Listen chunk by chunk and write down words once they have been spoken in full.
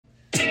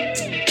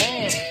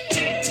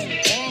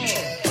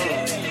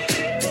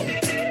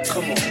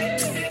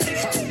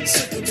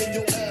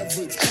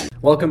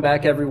Welcome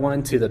back,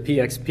 everyone, to the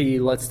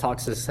PXP Let's Talk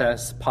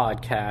Success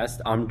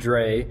podcast. I'm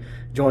Dre,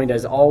 joined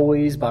as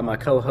always by my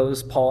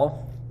co-host,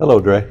 Paul. Hello,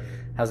 Dre.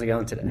 How's it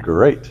going today?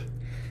 Great.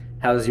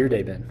 How's your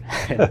day been?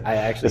 I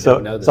actually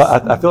don't know this. So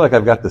I feel like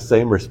I've got the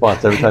same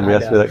response every time you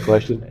ask me that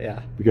question.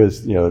 Yeah.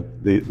 Because,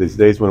 these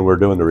days when we're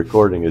doing the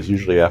recording is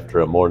usually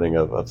after a morning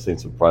of seeing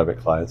some private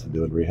clients and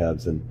doing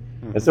rehabs.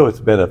 And so it's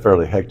been a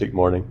fairly hectic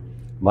morning.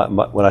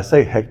 When I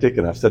say hectic,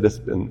 and I've said this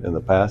in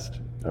the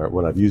past, or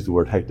when I've used the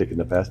word hectic in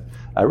the past,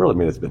 I really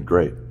mean it's been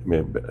great. I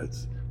mean,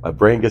 my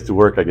brain gets to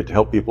work. I get to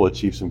help people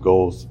achieve some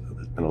goals.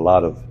 There's been a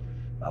lot of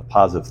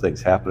positive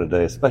things happening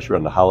today, especially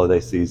around the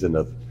holiday season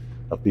of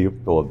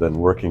people have been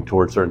working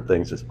towards certain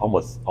things. There's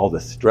almost all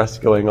this stress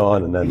going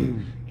on, and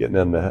then getting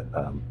them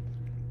to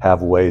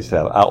have ways to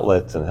have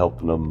outlets and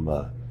helping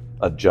them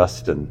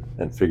adjust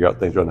and figure out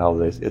things around the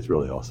holidays. It's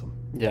really awesome.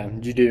 Yeah.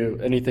 Did you do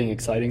anything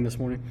exciting this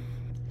morning?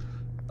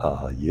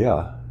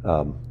 Yeah.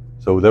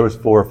 So there was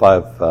 4 or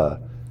 5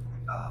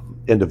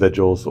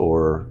 individuals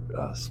or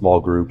small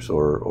groups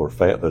or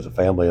there's a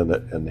family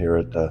in here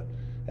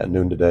at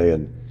noon today,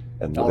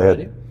 and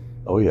Already? they had,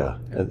 oh yeah,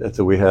 and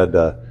so we had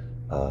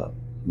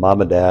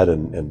mom and dad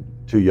and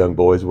 2 young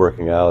boys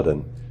working out.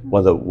 And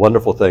one of the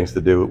wonderful things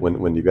to do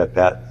when you got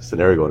that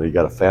scenario going, you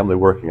got a family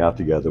working out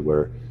together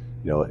where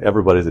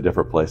everybody's at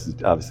different places,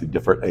 obviously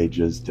different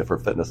ages,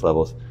 different fitness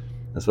levels.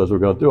 And so as we're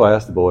going through, I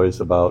asked the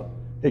boys about,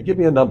 hey, give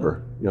me a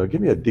number,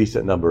 give me a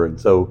decent number. And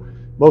so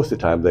most of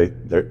the time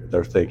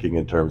they're thinking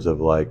in terms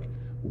of like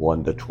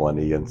 1 to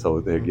 20, and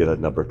so they get a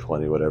number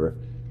 20, whatever.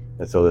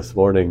 And so this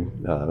morning,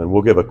 and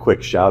we'll give a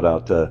quick shout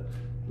out to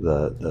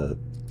the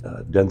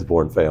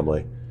Densborn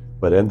family,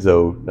 but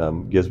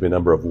Enzo gives me a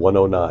number of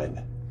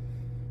 109,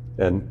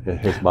 and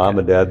his mom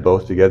and dad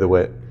both together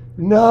went,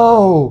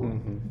 no,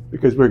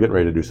 because we were getting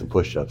ready to do some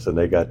push-ups, and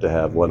they got to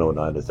have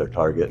 109 as their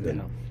target,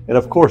 and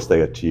of course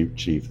they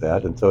achieved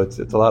that, and so it's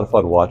a lot of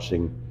fun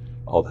watching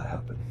all that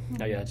happen.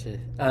 I got you.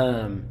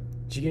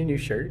 Did you get a new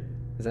shirt?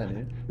 Is that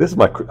new? This is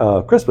my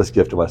Christmas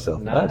gift to myself.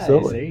 Nice.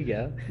 Absolutely. There you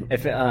go.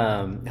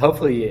 If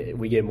hopefully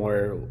we get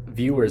more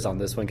viewers on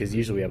this one, because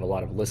usually we have a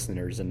lot of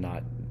listeners and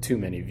not too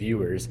many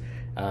viewers.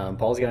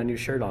 Paul's got a new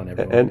shirt on,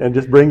 everyone. And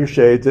just bring your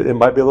shades. It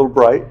might be a little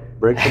bright.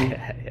 Bring some.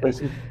 Bring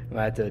some. I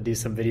might have to do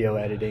some video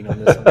editing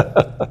on this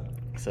one.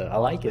 So I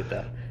like it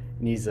though.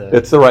 It's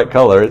the right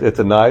color. It's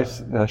a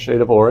nice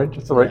shade of orange.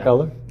 It's the right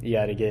color. You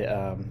got to get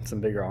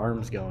some bigger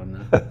arms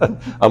going though.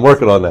 I'm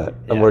working on that.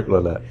 I'm working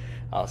on that.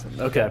 Awesome.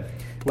 Okay.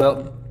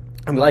 Well,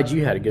 I'm glad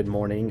you had a good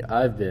morning.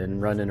 I've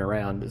been running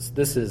around.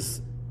 This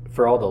is,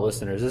 for all the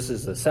listeners, this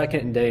is the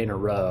second day in a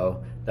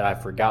row that I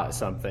forgot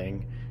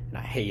something, and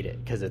I hate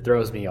it because it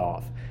throws me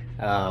off.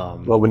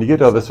 Well, when you get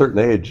to a certain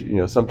age,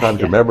 sometimes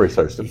your memory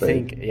starts to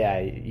fade.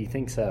 You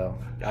think so.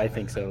 I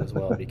think so as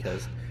well,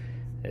 because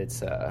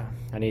it's I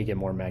need to get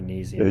more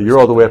magnesium. Yeah, you're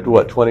all the way up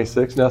to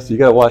 26 now, so you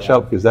got to watch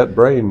out, because that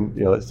brain,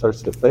 it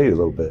starts to fade a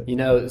little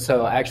bit.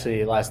 So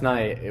actually last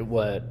night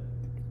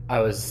I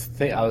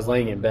was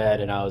laying in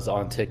bed and I was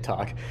on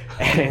TikTok,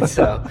 and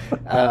so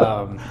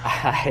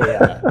I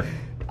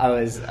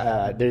was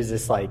there's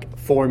this like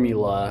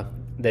formula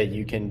that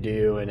you can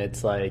do, and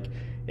it's like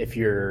if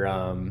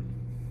your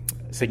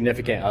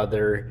significant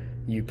other,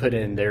 you put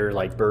in their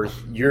like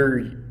birth,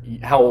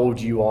 how old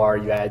you are,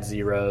 you add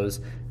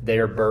zeros,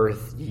 their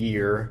birth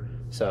year.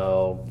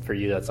 So for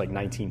you that's like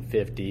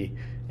 1950,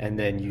 and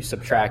then you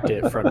subtract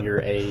it from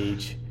your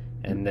age.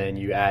 And then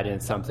you add in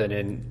something,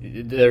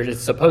 and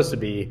there's supposed to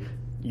be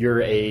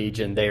your age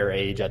and their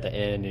age at the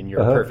end, and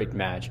you're a perfect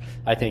match.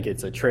 I think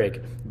it's a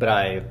trick, but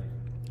I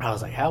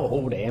was like, how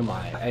old am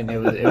I? And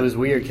it was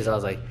weird, because I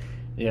was like,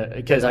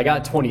 because I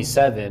got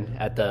 27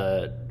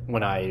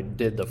 when I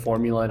did the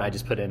formula, and I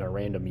just put in a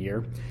random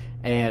year,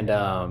 and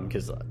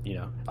because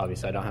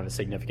obviously I don't have a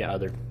significant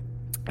other,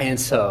 and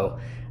so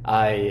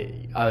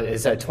I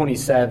it's at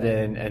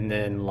 27, and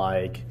then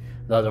like.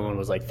 The other one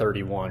was like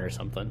 31 or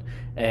something.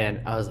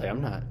 And I was like,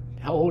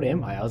 how old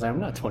am I? I was like, I'm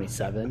not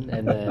 27.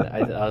 And then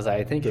I was like,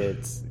 I think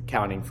it's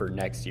counting for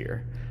next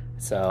year.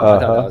 So I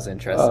thought that was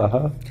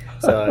interesting.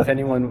 So if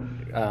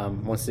anyone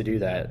wants to do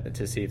that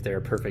to see if they're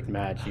a perfect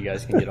match, you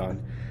guys can get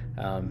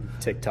on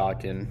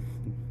TikTok and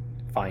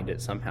find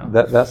it somehow.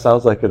 That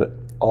sounds like an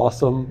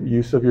awesome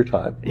use of your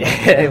time.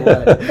 Yeah, it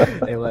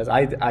was. It was.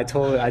 I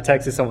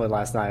texted someone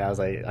last night. I was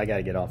like, I got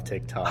to get off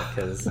TikTok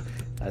because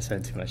I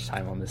spent too much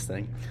time on this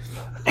thing.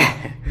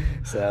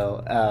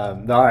 So,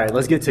 all right,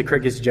 let's get to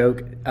Cricket's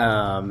joke.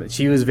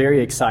 She was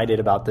very excited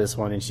about this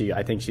one, and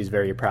I think she's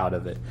very proud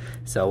of it.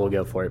 So we'll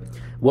go for it.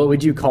 What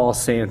would you call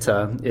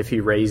Santa if he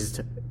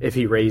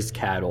raised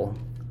cattle?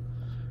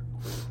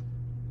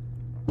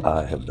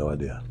 I have no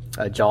idea.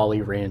 A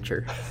Jolly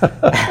Rancher.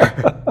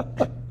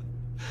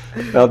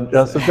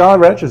 Now, some Jolly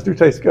Ranchers do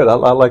taste good. I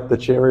like the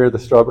cherry or the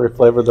strawberry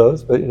flavor of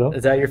those, but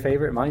Is that your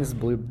favorite? Mine's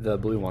the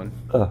blue one.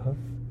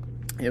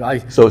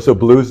 So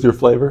blue's your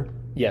flavor?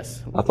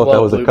 Yes. I thought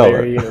that was a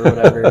color. Blueberry or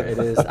whatever it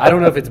is. I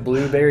don't know if it's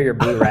blueberry or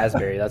blue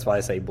raspberry. That's why I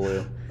say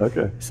blue.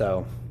 Okay.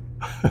 So,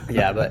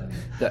 Yeah, but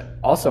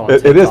also on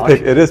It TikTok,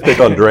 is pick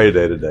on Dre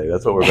day to day.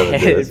 That's what we're going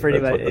to do. pretty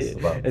That's much. what this is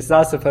about. It's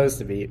not supposed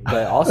to be,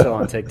 but also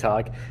on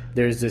TikTok,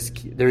 there's this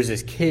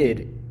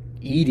kid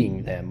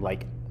eating them,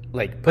 like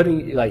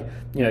putting, like,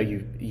 you know,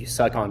 you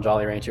suck on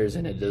Jolly Ranchers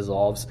and it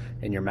dissolves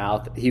in your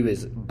mouth. He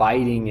was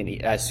biting,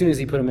 and as soon as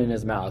he put them in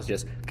his mouth,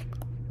 just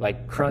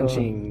like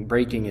crunching,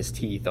 breaking his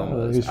teeth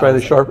almost. He's trying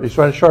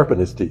to sharpen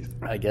his teeth.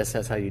 I guess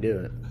that's how you do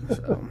it.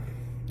 So,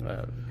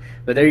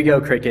 but there you go,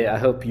 Cricket. I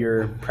hope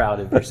you're proud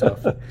of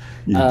yourself.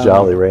 You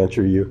Jolly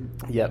Rancher, you.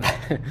 Yep.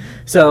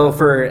 So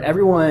for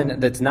everyone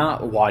that's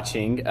not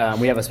watching,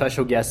 we have a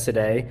special guest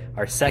today,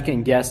 our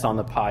second guest on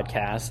the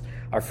podcast,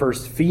 our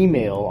first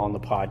female on the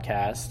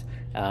podcast.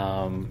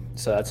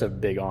 So that's a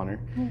big honor.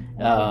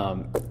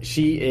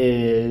 She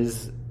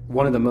is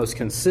one of the most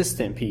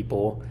consistent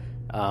people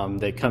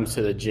that comes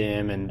to the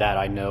gym and that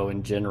I know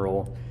in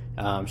general.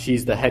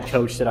 She's the head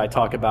coach that I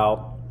talk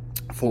about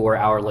for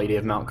Our Lady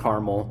of Mount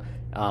Carmel,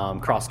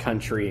 cross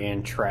country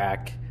and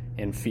track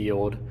and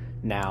field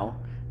now.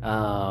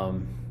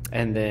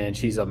 And then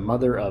she's a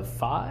mother of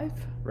 5,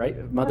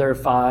 right? Mother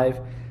of 5.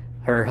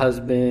 Her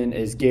husband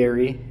is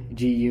Gary,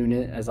 G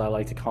Unit, as I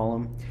like to call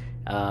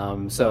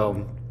him.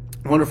 So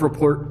wonderful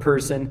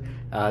person.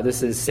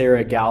 This is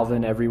Sarah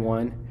Galvin,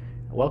 everyone.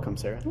 Welcome,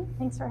 Sarah.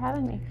 Thanks for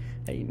having me.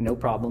 Hey, no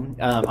problem.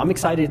 I'm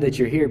excited that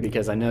you're here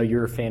because I know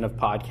you're a fan of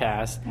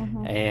podcasts,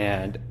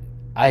 and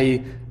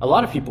a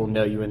lot of people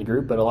know you in the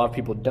group, but a lot of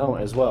people don't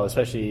as well,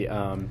 especially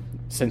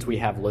since we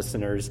have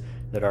listeners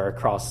that are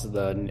across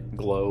the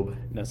globe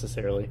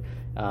necessarily.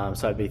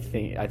 So I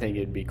think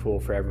it'd be cool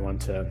for everyone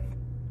to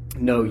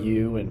know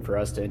you and for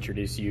us to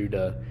introduce you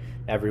to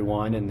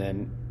everyone. And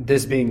then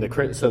this being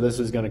so this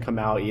is going to come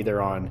out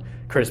either on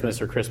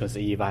Christmas or Christmas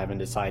Eve. I haven't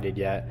decided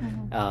yet.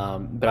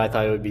 But I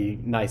thought it would be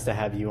nice to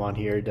have you on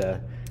here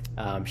to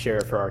share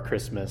it for our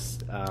Christmas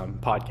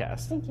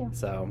podcast. Thank you.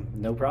 So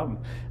no problem.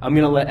 I'm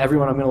going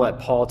to let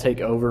Paul take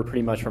over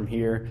pretty much from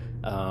here.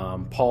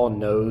 Paul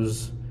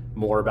knows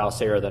more about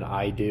Sarah than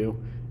I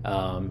do.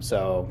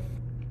 So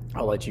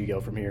I'll let you go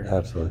from here.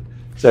 Absolutely.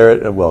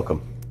 Sarah,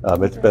 welcome.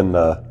 It's been,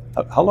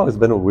 how long has it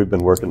been we've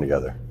been working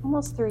together?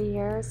 Almost 3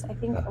 years. I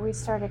think we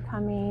started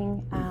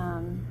coming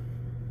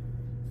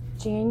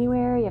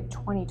January of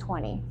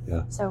 2020.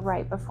 Yeah. So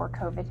right before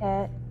COVID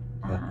hit.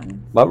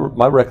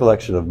 My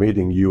recollection of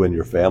meeting you and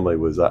your family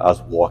was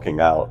us walking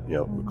out, you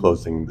know,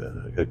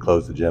 had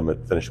closed the gym,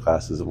 had finished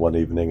classes one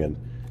evening, and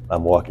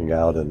I'm walking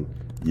out, and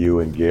you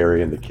and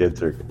Gary and the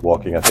kids are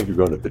walking. I think you're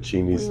going to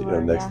Pacini's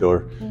next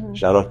door.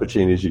 Shout out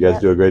Pacini's. You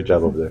guys do a great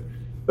job over there.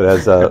 But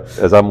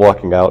as I'm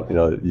walking out, you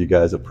know, you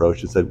guys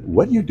approached and said,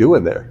 "What are you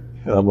doing there?"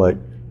 And I'm like,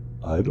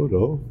 "I don't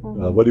know.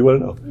 What do you want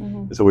to know?"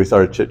 And so we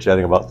started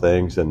chit-chatting about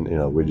things, and, you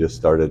know, we just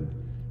started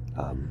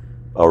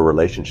our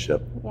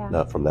relationship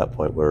from that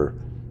point. We're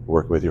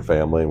working with your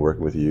family and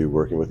working with you,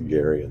 working with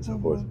Gary, and so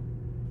forth.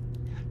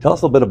 Tell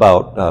us a little bit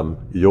about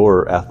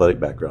your athletic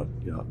background.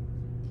 You know.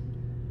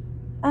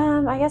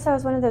 I guess I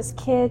was one of those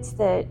kids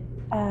that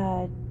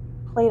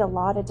played a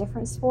lot of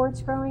different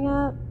sports growing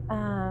up.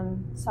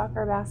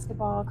 Soccer,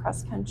 basketball,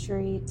 cross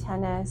country,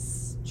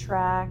 tennis,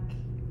 track.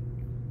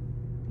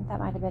 I think that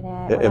might have been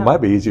it. It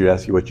might be easier to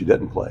ask you what you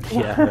didn't play.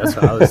 Yeah, that's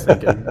what I was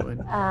thinking.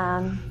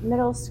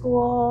 Middle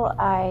school,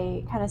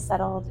 I kind of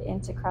settled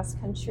into cross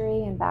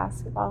country and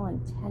basketball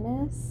and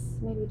tennis,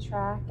 maybe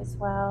track as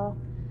well.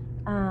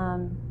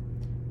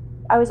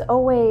 I was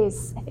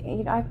always,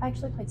 I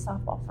actually played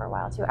softball for a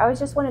while too. I was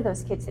just one of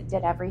those kids that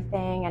did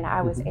everything, and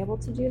I was able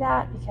to do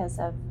that because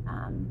of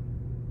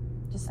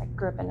I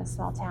grew up in a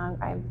small town.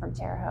 I'm from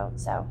Terre Haute,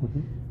 so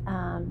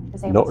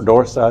was able to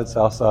North side,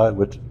 south side,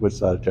 which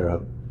side of Terre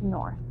Haute?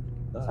 North.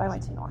 Nice. So I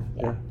went to North,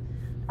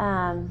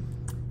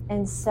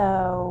 and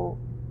so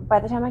by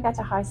the time I got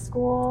to high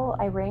school,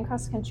 I ran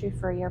cross country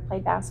for a year,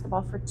 played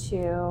basketball for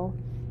 2,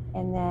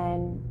 and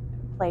then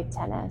played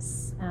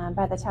tennis.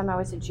 By the time I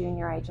was a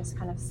junior, I just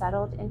kind of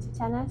settled into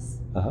tennis.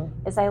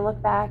 As I look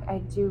back, I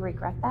do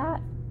regret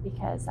that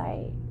because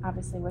I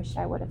obviously wished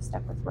I would have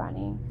stuck with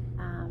running.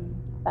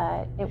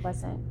 But it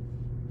wasn't,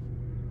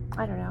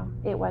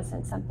 it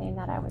wasn't something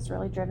that I was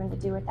really driven to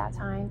do at that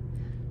time.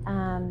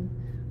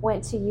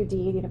 Went to UD,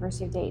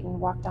 University of Dayton,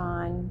 walked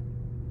on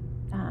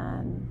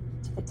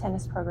to the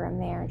tennis program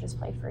there and just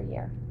played for a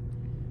year.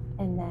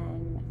 And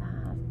then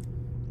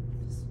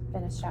just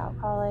finished out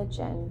college,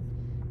 and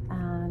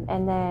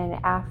then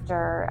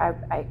after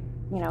I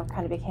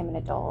kind of became an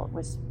adult,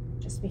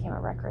 became a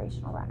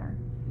recreational runner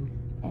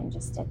and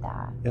just did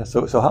that. Yeah.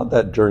 So how did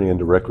that journey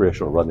into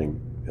recreational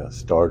running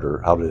start,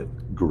 or how did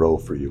it grow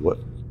for you? What?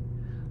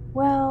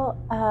 Well,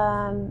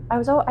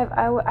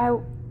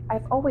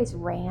 I've always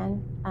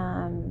ran.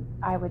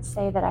 I would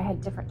say that I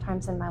had different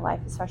times in my life,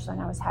 especially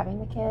when I was having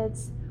the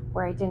kids,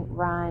 where I didn't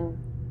run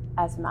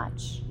as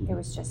much. It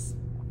was just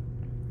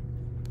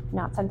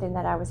not something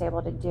that I was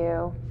able to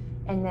do.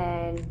 And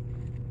then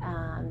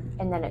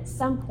at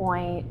some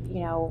point,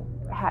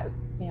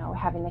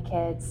 having the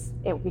kids,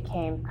 it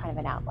became kind of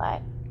an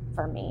outlet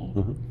for me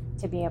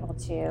to be able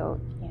to,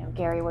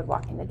 Gary would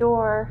walk in the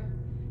door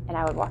and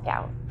I would walk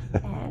out.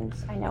 And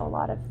I know a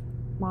lot of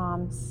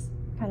moms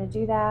kind of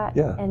do that.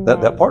 Yeah, And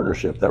that then,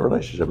 partnership, that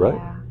relationship, right?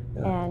 Yeah.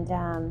 Yeah.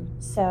 And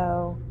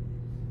so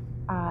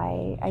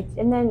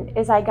and then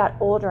as I got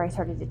older, I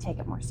started to take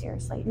it more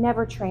seriously.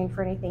 Never trained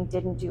for anything,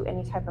 didn't do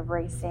any type of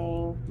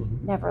racing,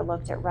 never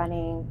looked at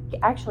running.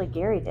 Actually,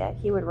 Gary did.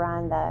 He would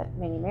run the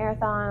mini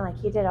marathon, like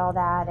he did all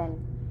that, and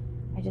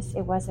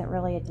it wasn't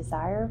really a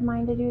desire of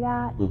mine to do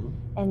that.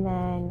 And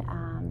then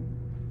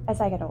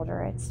as I get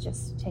older, it's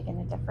just taken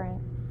a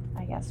different,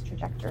 I guess,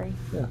 trajectory.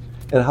 Yeah.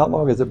 And how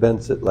long has it been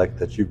like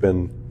that you've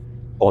been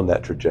on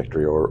that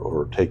trajectory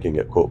or taking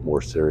it, quote,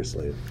 more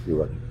seriously,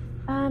 you running?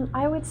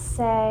 I would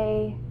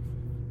say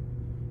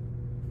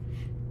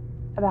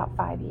about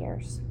 5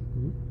 years.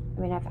 I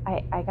mean,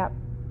 I got,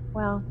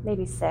 well,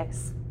 maybe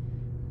 6.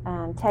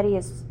 Teddy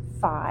is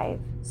 5,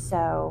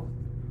 so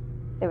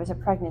there was a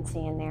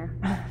pregnancy in there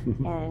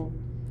and,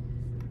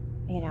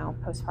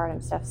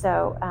 postpartum stuff.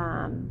 So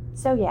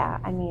yeah,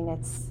 I mean,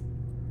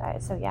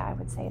 I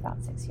would say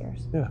about 6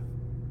 years. Yeah,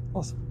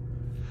 awesome.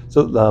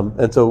 So,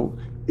 and so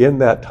in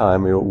that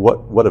time,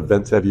 what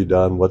events have you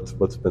done? What's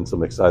been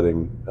some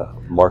exciting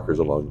markers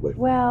along the way?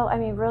 Well, I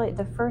mean, really,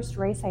 the first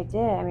race I did,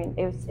 I mean,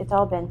 it's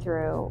all been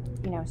through,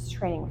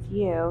 training with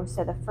you.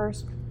 So the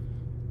first,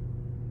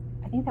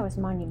 I think that was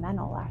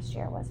Monumental last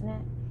year, wasn't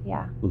it?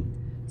 Yeah.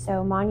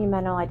 So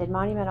Monumental, I did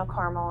Monumental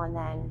Carmel and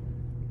then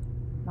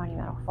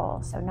Monumental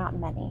Full, so not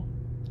many.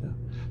 Yeah.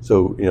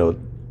 So,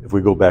 if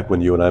we go back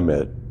when you and I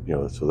met,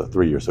 so the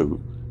 3 years, so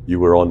you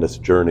were on this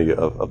journey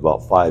of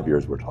about 5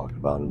 years we're talking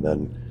about, and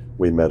then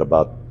we met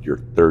about your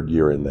 3rd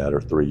year in that,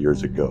 or 3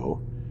 years ago,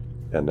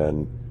 and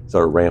then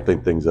started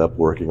ramping things up,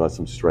 working on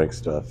some strength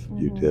stuff.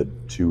 You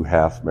did 2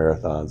 half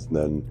marathons, and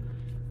then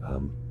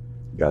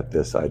got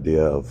this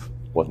idea of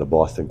wanting to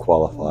Boston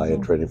qualify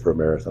and training for a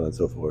marathon and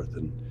so forth.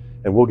 And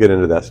we'll get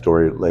into that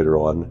story later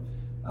on.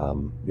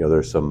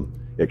 There's some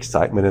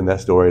excitement in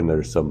that story, and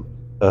there's some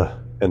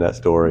in that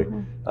story.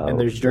 And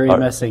there's Dre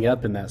messing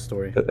up in that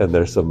story. And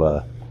there's some,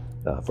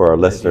 for our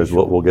listeners,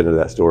 we'll get into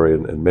that story.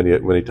 And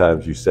many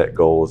times you set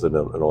goals, and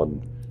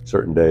on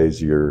certain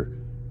days you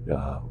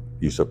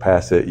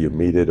surpass it, you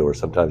meet it, or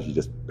sometimes you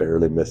just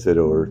barely miss it.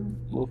 Or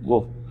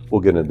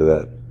we'll get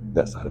into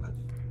that side of it.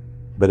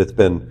 But it's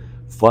been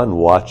fun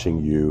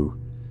watching you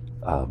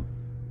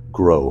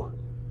grow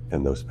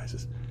in those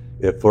spaces.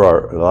 For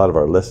a lot of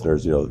our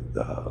listeners,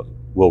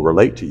 will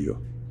relate to you.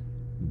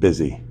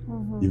 Busy.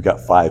 You've got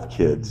 5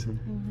 kids.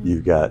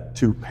 You've got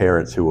 2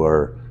 parents who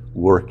are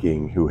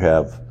working, who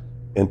have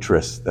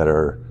interests that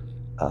are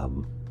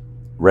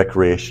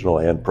recreational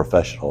and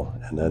professional.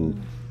 And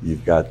then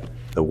you've got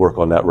the work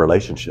on that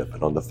relationship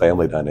and on the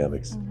family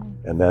dynamics.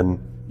 And then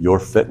your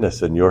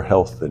fitness and your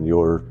health and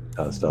your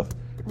stuff.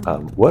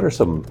 What are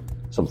some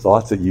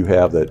thoughts that you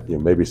have that,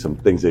 maybe some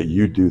things that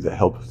you do that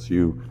helps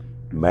you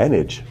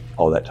manage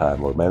all that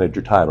time, or manage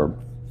your time, or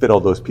fit all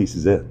those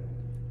pieces in?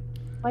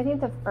 Well, I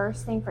think the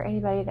first thing for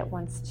anybody that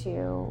wants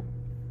to,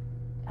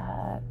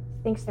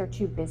 thinks they're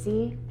too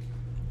busy,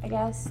 I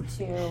guess,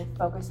 to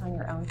focus on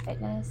your own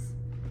fitness,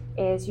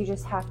 is you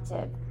just have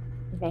to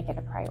make it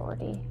a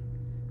priority.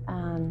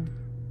 And,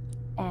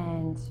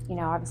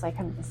 obviously I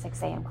come to the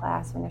 6 a.m.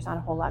 class when there's not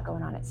a whole lot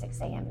going on at 6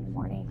 a.m. in the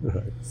morning.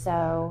 Right.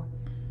 So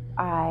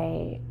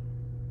I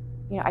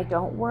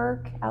don't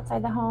work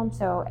outside the home,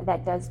 so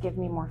that does give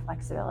me more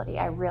flexibility.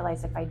 I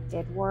realize if I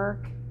did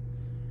work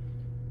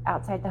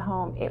outside the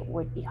home, it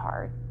would be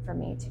hard for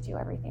me to do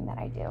everything that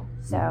I do.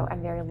 So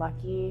I'm very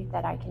lucky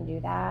that I can do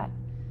that.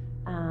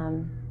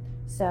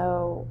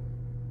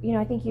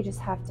 I think you just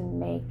have to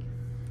make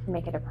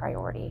it a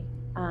priority.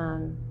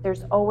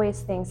 There's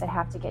always things that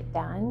have to get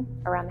done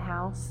around the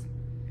house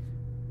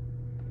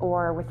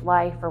or with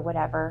life or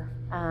whatever,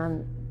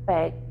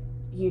 but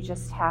you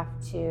just have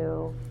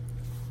to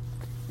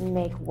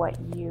make what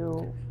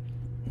you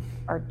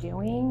are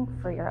doing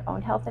for your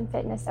own health and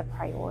fitness a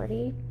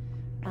priority.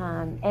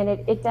 And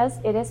it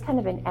is kind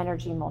of an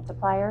energy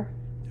multiplier.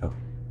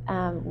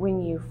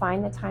 When you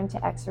find the time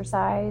to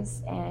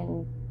exercise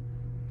and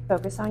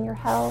focus on your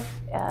health,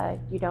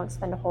 you don't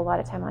spend a whole lot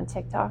of time on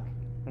TikTok.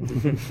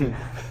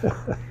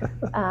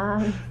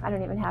 I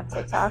don't even have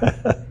TikTok.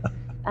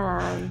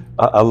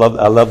 I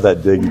love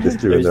that dig you just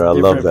threw in there. I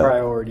love that.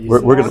 Priorities.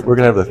 We're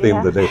gonna have the theme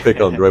of the day, pick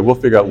on Dre. We'll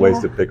figure out ways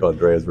to pick on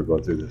Dre as we're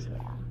going through this. Yeah.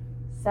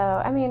 So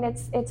I mean,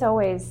 it's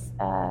always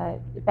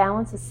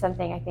balance is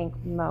something I think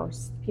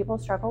most people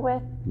struggle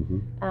with.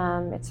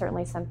 It's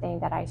certainly something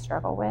that I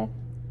struggle with,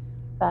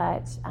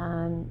 but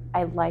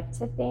I like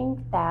to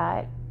think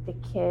that the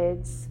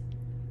kids.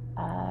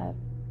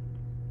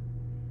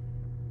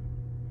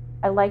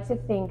 I like to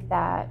think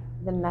that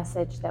the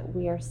message that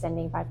we are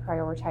sending by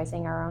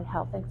prioritizing our own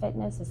health and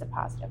fitness is a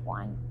positive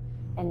one,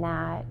 and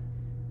that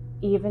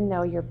even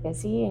though you're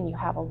busy and you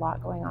have a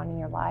lot going on in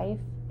your life,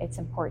 it's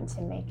important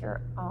to make your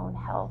own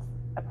health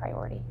a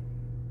priority.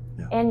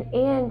 Yeah.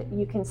 And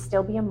you can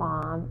still be a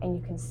mom, and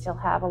you can still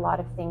have a lot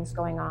of things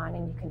going on,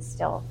 and you can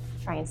still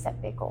try and set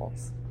big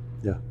goals.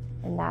 Yeah.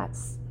 And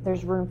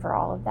there's room for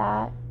all of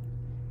that.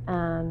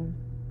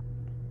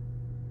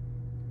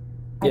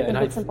 I think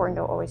it's important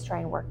to always try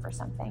and work for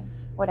something,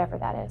 whatever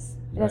that is.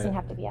 It doesn't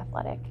have to be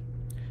athletic.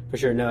 For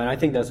sure. No, and I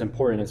think that's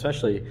important,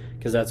 especially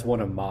because that's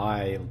one of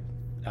my,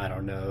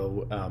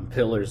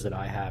 pillars that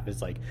I have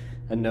is like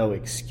a no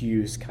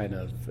excuse kind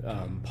of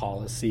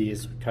policy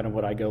is kind of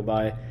what I go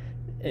by.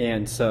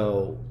 And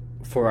so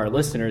for our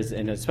listeners,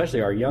 and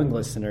especially our young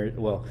listeners,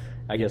 well,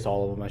 I guess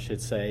all of them, I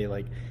should say,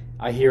 like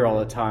I hear all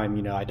the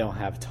time, I don't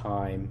have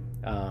time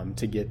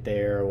to get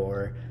there,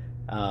 or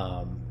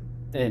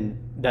and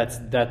that's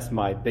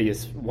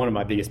one of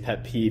my biggest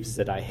pet peeves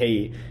that I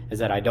hate is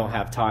that I don't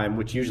have time,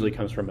 which usually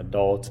comes from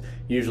adults,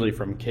 usually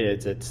from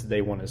kids. It's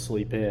they want to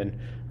sleep in,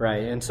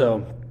 right? And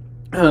so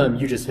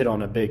you just hit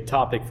on a big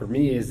topic for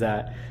me is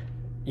that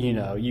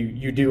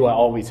you do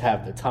always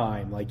have the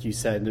time, like you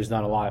said. There's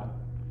not a lot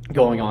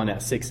going on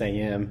at 6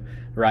 a.m.,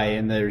 right?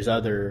 And there's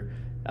other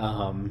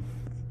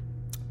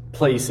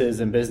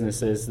places and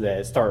businesses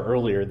that start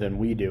earlier than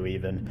we do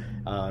even.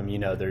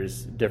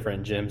 There's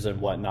different gyms and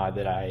whatnot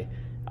that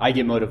I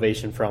get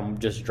motivation from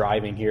just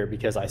driving here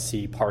because I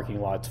see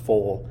parking lots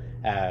full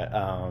at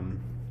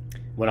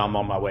when I'm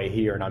on my way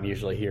here, and I'm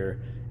usually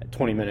here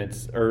 20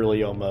 minutes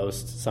early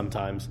almost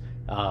sometimes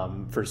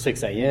for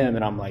 6 a.m.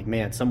 And I'm like,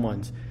 man,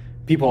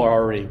 people are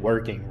already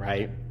working,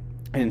 right?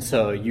 And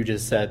so you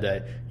just said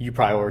that you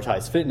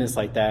prioritize fitness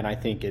like that, and I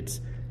think it's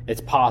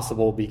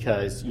possible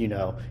because,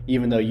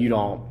 even though you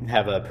don't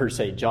have a per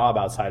se job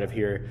outside of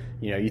here,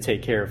 you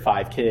take care of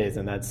 5 kids,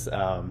 and that's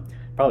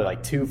probably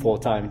like 2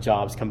 full-time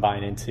jobs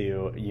combined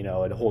into,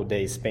 a whole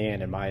day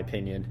span, in my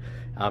opinion,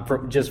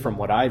 from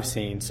what I've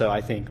seen. So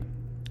I think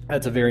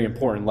that's a very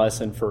important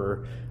lesson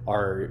for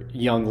our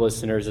young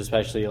listeners,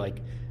 especially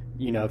like,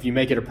 if you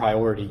make it a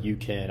priority, you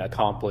can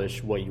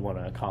accomplish what you want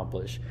to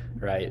accomplish,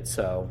 right?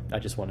 So I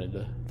just wanted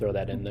to throw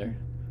that in there.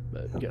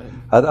 But go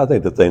ahead. I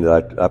think the thing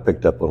that I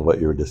picked up on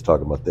what you were just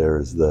talking about there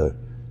is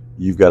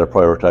you've got to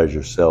prioritize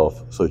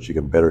yourself so that you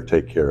can better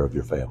take care of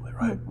your family,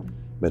 right? Mm-hmm.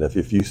 I mean,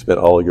 if you spend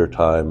all your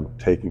time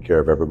taking care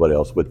of everybody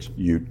else, which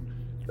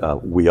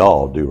we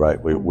all do, right?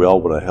 We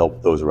all want to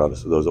help those around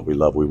us, those that we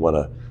love. We want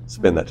to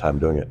spend that time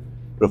doing it.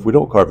 But if we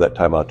don't carve that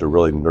time out to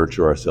really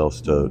nurture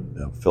ourselves, to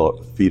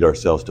feed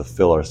ourselves, to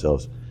fill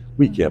ourselves,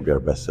 we can't be our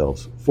best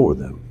selves for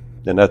them.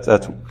 And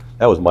that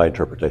was my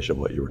interpretation of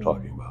what you were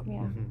talking about.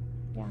 Yeah,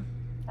 yeah,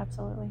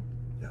 absolutely.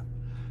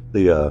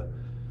 Yeah.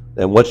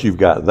 And once you've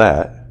got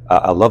that,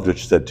 I loved what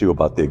you said too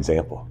about the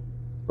example,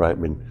 right? I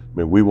mean,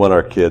 we want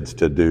our kids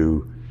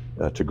to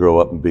grow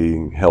up and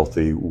being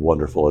healthy,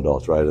 wonderful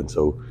adults, right? And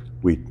so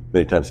we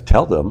many times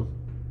tell them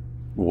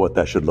what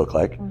that should look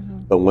like. Mm-hmm.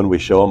 But when we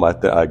show them, I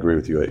agree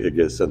with you. It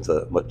gives sense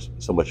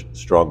so much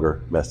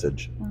stronger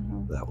message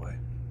that way.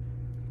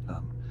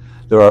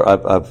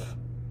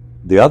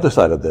 The other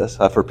side of this.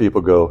 I've heard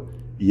people go,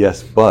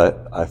 "Yes,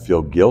 but I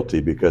feel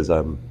guilty because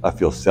I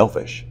feel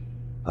selfish.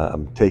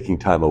 I'm taking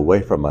time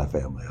away from my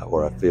family,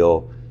 or I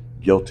feel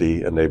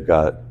guilty," and they've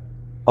got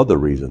other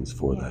reasons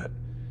for that.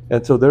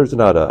 And so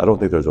I don't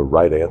think there's a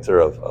right answer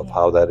of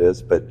how that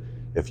is. But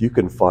if you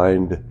can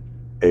find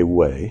a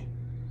way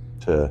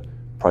to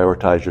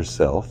prioritize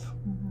yourself.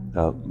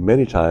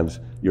 Many times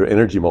your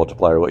energy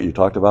multiplier, what you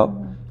talked about,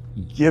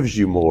 gives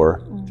you more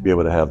to be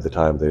able to have the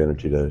time, the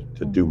energy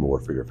to do more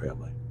for your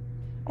family.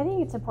 I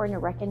think it's important to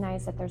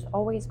recognize that there's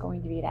always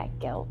going to be that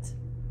guilt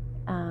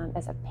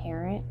as a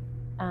parent.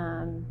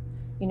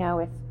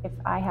 If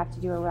I have to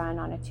do a run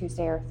on a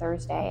Tuesday or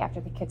Thursday after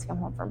the kids come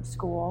home from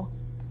school,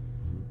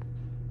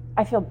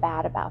 I feel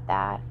bad about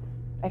that.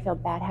 I feel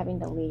bad having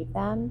to leave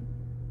them.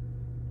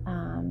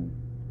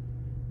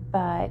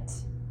 But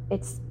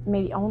it's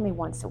maybe only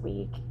once a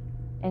week.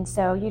 And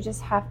so you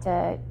just have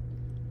to,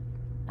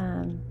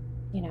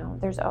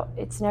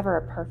 it's never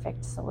a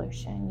perfect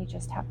solution. You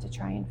just have to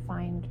try and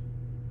find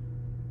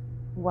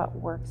what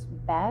works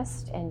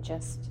best and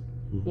just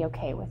be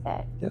okay with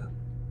it. Yeah.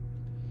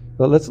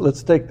 Well,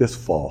 let's take this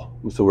fall.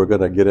 So we're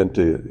going to get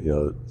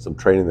into, some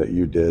training that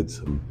you did,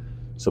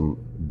 some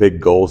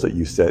big goals that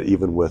you set,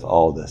 even with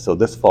all this. So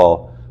this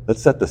fall,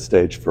 let's set the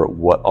stage for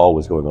what all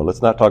was going on.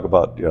 Let's not talk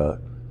about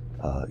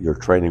your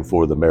training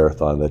for the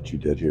marathon that you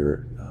did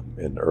here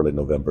in early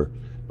November.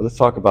 But let's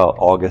talk about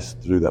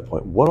August through that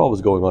point. What all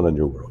was going on in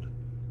your world?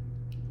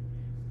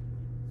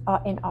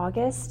 In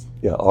August?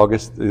 Yeah,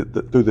 August through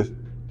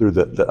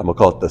the I'm gonna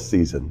call it the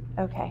season.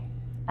 Okay.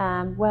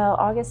 Well,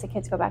 August the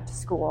kids go back to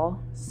school.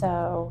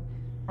 So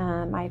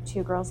I have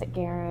 2 girls at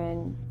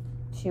Guerin,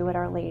 2 at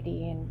Our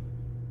Lady, and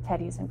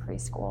Teddy's in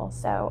preschool.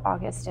 So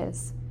August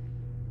is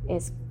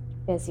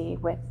busy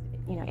with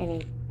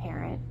any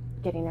parent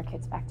getting their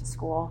kids back to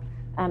school.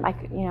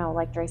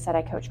 Like Dre said,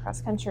 I coach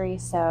cross country,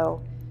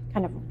 so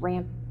kind of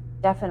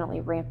definitely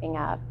ramping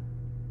up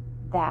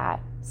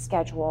that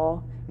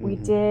schedule. Mm-hmm. We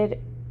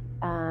did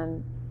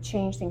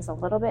change things a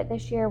little bit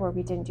this year where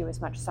we didn't do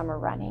as much summer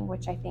running,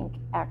 which I think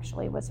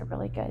actually was a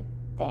really good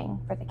thing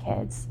for the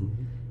kids.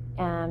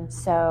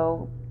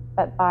 Mm-hmm.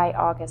 But by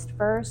August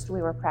 1st,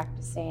 we were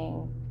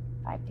practicing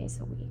 5 days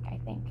a week, I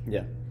think.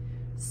 Yeah.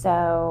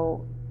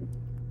 So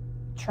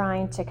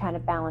trying to kind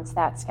of balance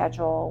that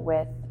schedule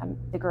with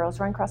the girls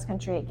run cross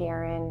country at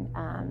Guerin.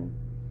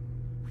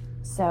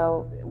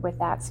 So with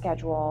that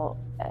schedule,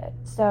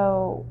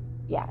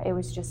 it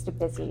was just a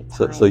busy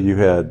time. So you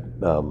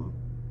had,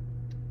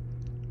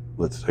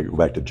 let's go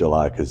back to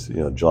July, because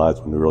July is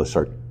when we really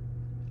start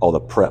all the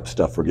prep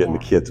stuff for getting the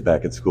kids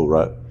back at school,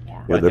 right?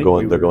 Yeah.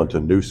 They're going to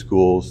new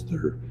schools.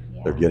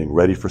 They're getting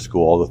ready for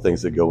school. All the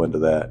things that go into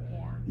that.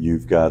 Yeah.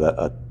 You've got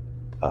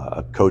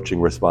a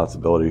coaching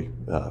responsibility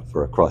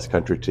for a cross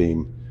country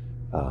team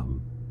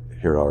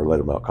here at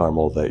Arleta Mount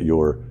Carmel that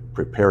you're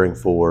preparing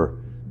for.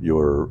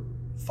 You're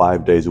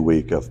 5 days a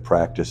week of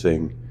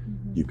practicing.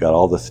 Mm-hmm. You've got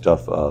all the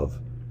stuff of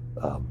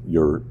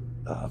your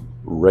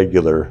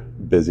regular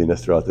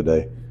busyness throughout the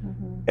day.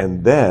 Mm-hmm.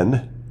 And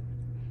then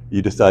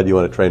you decide you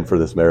want to train for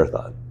this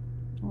marathon.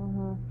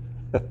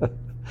 Mm-hmm.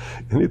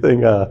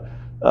 Anything, I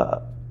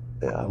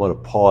want to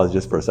pause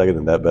just for a second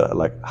in that, but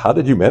like, how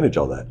did you manage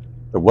all that?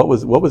 Or what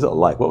was it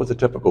like? What was a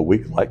typical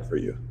week like for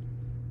you?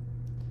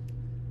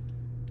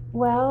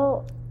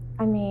 Well,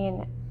 I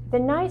mean, the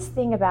nice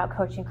thing about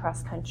coaching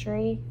cross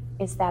country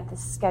is that the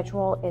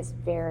schedule is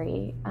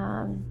very,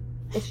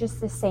 it's just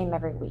the same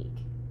every week.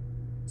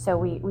 So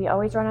we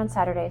always run on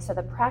Saturdays. So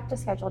the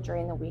practice schedule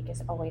during the week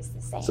is always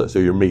the same. So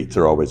your meets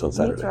are always on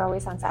Saturday? Meets are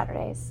always on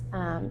Saturdays.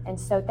 And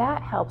so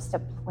that helps to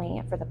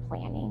plan for the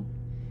planning.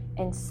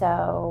 And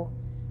so,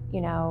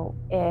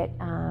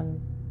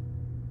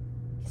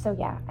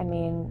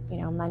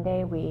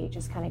 Monday we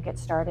just kind of get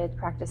started.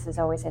 Practice is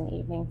always in the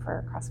evening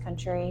for cross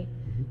country.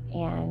 Mm-hmm.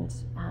 And,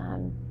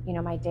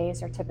 my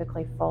days are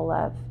typically full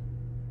of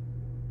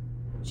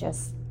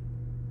just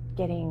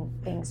getting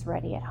things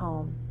ready at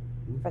home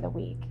for the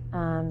week.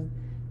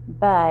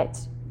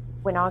 But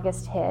when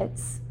August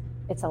hits,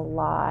 it's a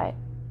lot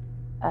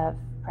of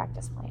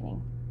practice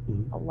planning.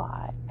 Mm-hmm. A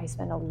lot. I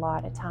spend a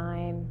lot of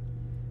time.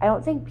 I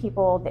don't think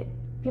people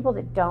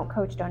that don't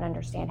coach don't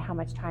understand how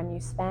much time you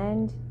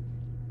spend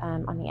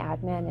on the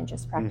admin and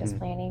just practice mm-hmm.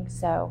 planning.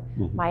 So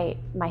mm-hmm.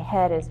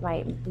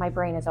 my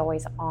brain is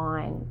always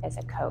on as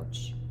a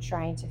coach,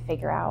 trying to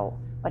figure out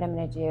what I'm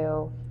going to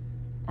do,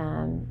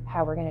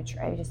 how we're going to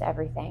try, just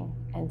everything.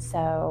 And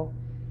so,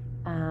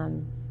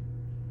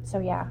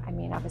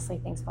 obviously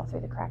things fall through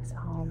the cracks at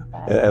home.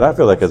 But and I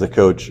feel like as a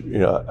coach,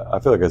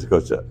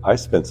 I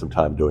spent some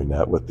time doing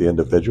that with the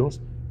individuals,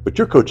 but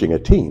you're coaching a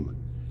team.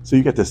 So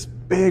you get this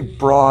big,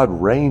 broad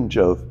range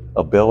of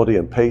ability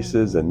and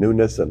paces and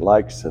newness and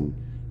likes and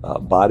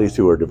bodies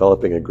who are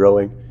developing and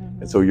growing.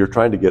 Mm-hmm. And so you're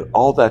trying to get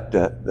all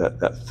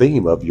that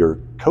theme of your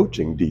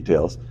coaching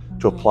details mm-hmm.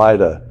 to apply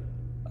to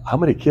how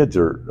many kids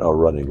are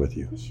running with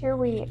you? This year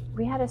we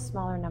had a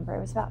smaller number. It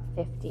was about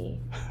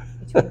 50,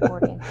 between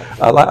 40 and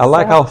 50. I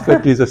like how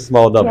 50 is a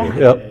small number.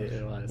 Yeah. Yep.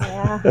 It was.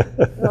 Yeah.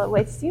 Well,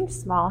 it seemed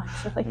small,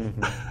 actually.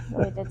 Mm-hmm. It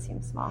really did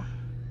seem small.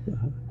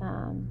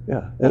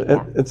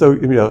 And so,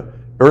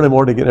 early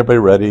morning, getting everybody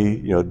ready.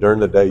 During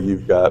the day,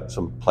 you've got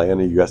some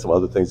planning. You got some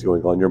other things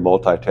going on. You're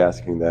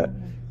multitasking that.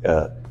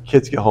 Mm-hmm.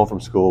 Kids get home from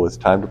school. It's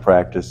time to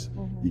practice.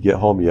 Mm-hmm. You get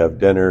home. You have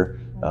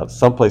dinner. Mm-hmm.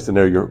 Someplace in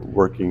there, you're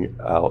working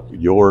out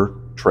your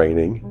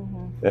training,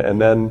 mm-hmm. and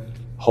then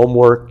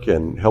homework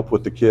and help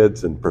with the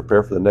kids and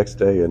prepare for the next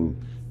day and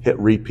hit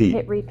repeat.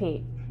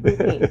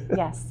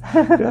 Yes.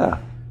 Yeah.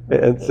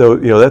 And so,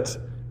 that's,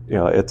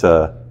 it's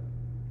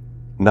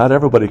not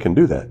everybody can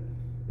do that,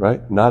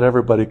 right? Not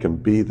everybody can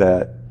be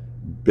that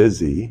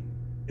busy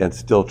and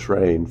still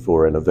train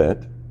for an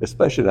event,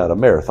 especially not a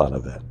marathon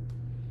event.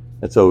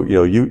 And so,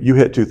 you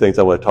hit two things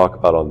I want to talk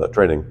about on the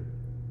training.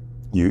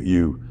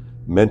 You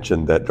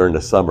mentioned that during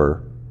the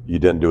summer, you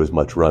didn't do as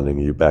much running,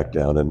 you backed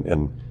down, and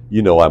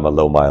I'm a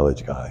low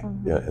mileage guy.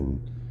 Mm-hmm. Yeah, and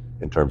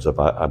in terms of,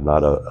 I'm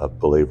not a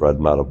believer,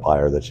 I'm not a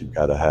buyer that you've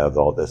got to have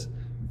all this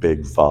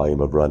big volume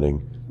of running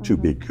mm-hmm. to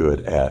be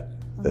good at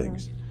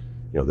things.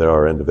 Mm-hmm. There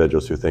are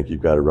individuals who think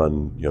you've got to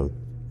run,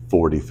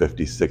 40,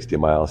 50, 60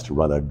 miles to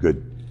run a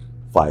good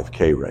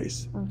 5K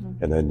race.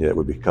 Mm-hmm. And then it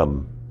would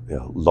become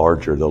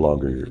larger the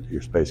longer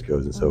your space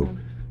goes. And so, mm-hmm.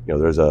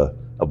 There's a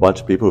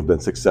bunch of people who've been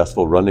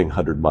successful running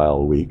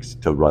 100-mile weeks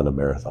to run a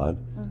marathon.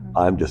 Mm-hmm.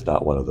 I'm just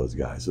not one of those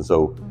guys. And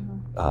so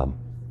mm-hmm.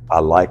 I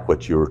like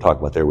what you were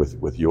talking about there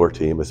with your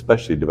team,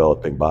 especially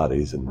developing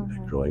bodies and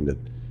mm-hmm. growing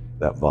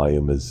that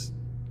volume is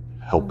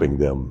helping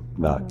mm-hmm. them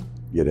not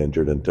mm-hmm. get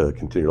injured and to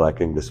continue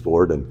liking the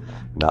sport and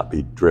not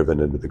be driven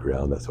into the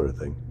ground, that sort of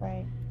thing.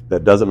 Right.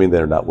 That doesn't mean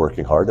they're not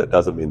working hard. That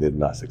doesn't mean they're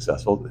not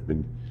successful. I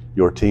mean,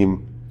 your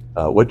team,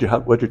 what'd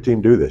your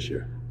team do this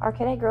year? Our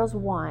Cadet girls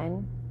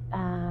won.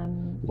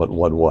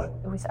 Won what?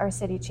 It was our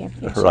city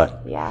championship. Right.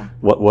 Yeah.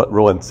 What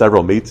won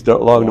several meets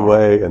along the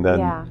way, and then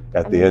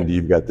at the end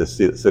you've got the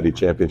city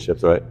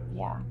championships, right?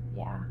 Yeah.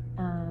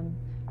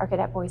 Our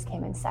Cadet boys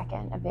came in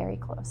second, a very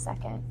close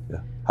second. Yeah.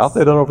 How have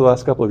they done over the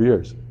last couple of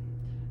years?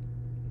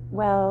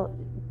 Well,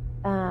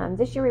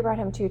 this year we brought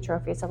home 2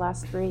 trophies. The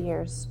last 3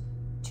 years,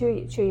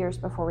 2 years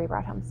before we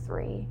brought home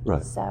 3.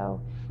 Right.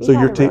 So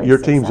your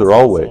teams are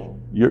always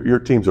your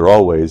teams are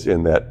always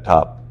in that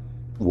top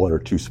 1 or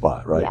 2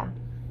 spot, right? Yeah.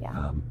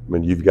 I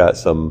mean, you've got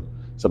some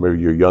of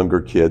your younger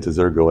kids as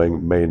they're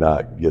going may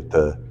not get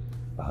the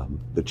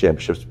the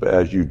championships. But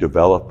as you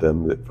develop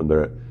them from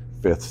their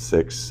 5th,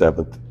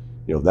 6th,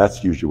 7th,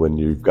 that's usually when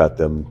you've got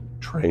them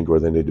trained where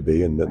they need to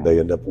be, and then they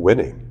end up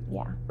winning.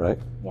 Yeah. Right?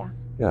 Yeah.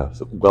 Yeah.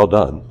 So well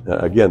done.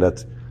 Again,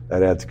 that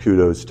adds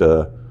kudos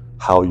to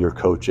how you're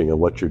coaching and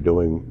what you're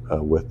doing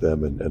with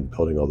them and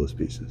building all those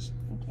pieces.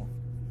 Thank you.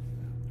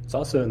 It's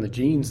also in the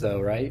genes,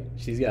 though, right?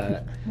 She's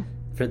got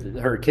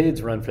her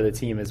kids run for the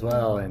team as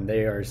well, and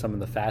they are some of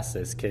the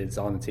fastest kids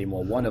on the team.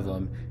 Well, one of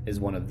them is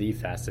one of the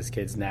fastest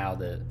kids now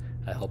that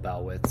I help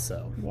out with.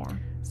 So Yeah.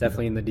 it's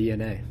definitely in the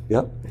DNA.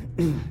 Yep.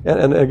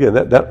 And again,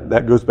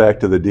 that goes back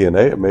to the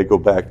DNA. It may go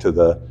back to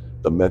the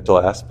mental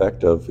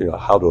aspect of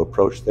how to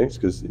approach things,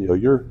 because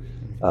you're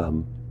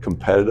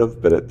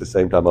competitive, but at the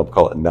same time, I'll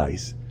call it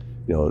nice.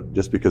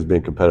 Just because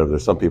being competitive,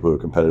 there's some people who are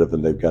competitive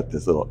and they've got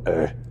this little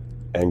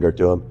anger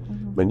to them.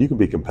 I mean, you can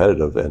be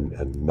competitive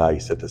and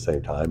nice at the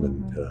same time,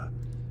 and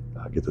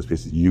get those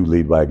pieces. You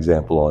lead by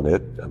example on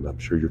it. I'm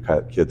sure your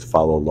kids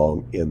follow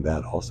along in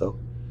that also.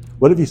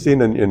 What have you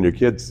seen in your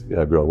kids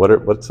growing?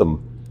 What's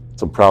some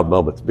proud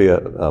moments?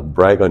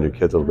 Brag on your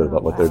kids a little bit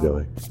about what they're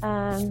doing.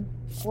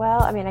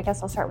 Well, I mean, I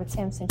guess I'll start with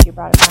Tim since you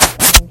brought him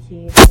up. And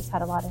he's just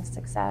had a lot of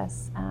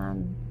success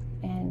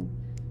in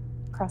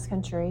cross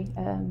country.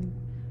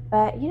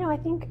 But I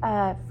think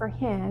for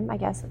him, I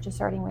guess just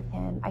starting with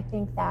him, I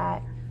think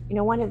that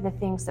one of the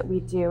things that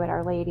we do at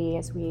Our Lady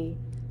is we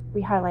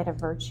highlight a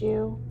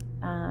virtue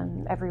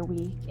every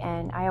week,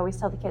 and I always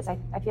tell the kids I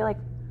feel like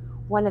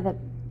one of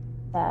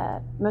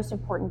the most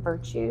important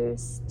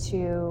virtues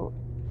to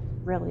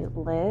really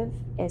live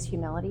is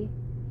humility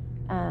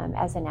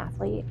as an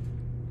athlete.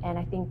 And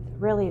I think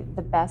really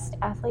the best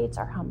athletes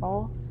are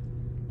humble,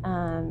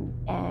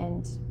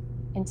 and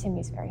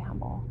Timmy's very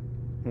humble.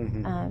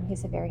 Mm-hmm.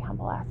 He's a very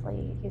humble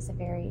athlete.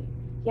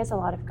 He has a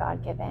lot of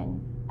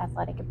God-given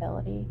athletic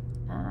ability,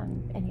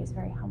 and he's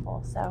very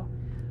humble. So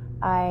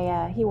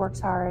he works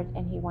hard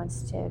and he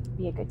wants to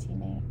be a good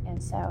teammate.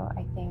 And so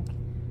I think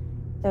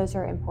those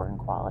are important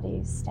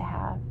qualities to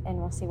have, and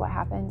we'll see what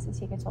happens as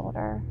he gets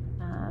older.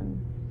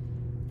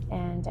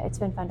 And it's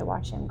been fun to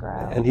watch him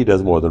grow. And he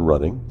does more than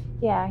running.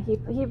 Yeah,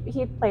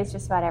 he plays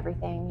just about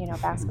everything,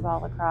 basketball,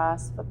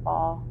 lacrosse,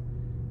 football.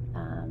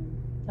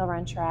 He'll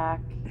run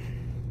track.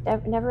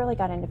 Never really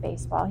got into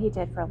baseball. He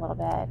did for a little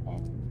bit,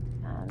 and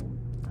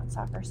not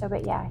soccer. So,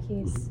 but yeah,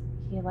 he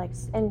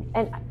likes, and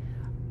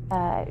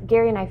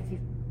Gary and I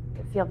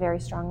feel very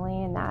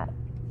strongly in that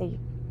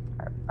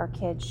our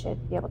kids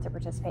should be able to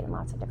participate in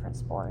lots of different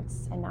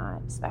sports and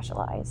not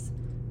specialize.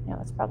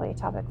 It's probably a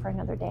topic for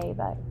another day,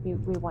 but we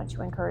want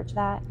to encourage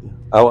that.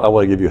 I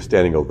want to give you a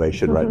standing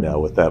ovation right now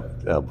with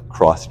that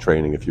cross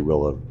training, if you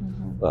will, of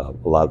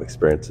a lot of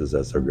experiences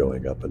as they're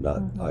growing up and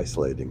not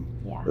isolating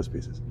those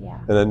pieces. Yeah.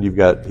 And then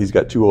he's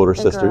got 2 older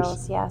sisters.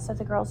 Girls, yeah. So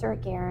the girls are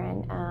at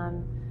Guerin.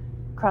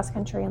 Cross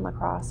country and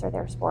lacrosse are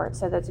their sports.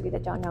 So those of you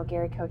that don't know,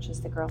 Gary coaches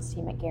the girls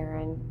team at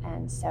Guerin,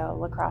 and so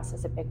lacrosse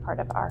is a big part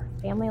of our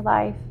family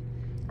life.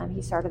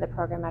 He started the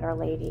program at Our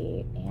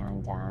Lady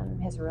and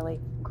has really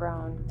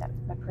grown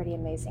a pretty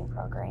amazing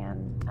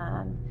program.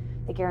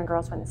 The Guerin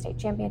girls won the state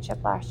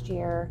championship last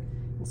year,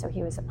 and so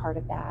he was a part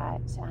of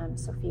that.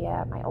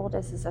 Sophia, my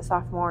oldest, is a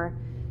sophomore.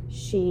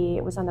 She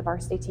was on the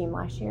varsity team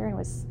last year and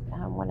was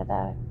one of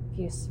the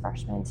few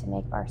freshmen to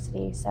make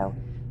varsity. So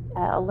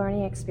a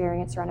learning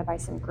experience surrounded by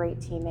some great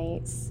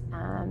teammates,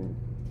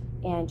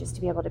 and just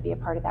to be able to be a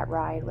part of that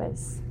ride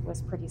was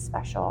pretty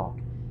special.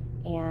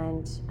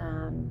 And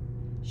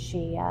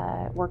she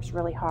works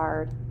really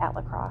hard at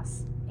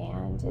lacrosse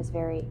and is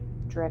very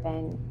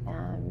driven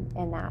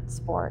in that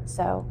sport.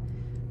 So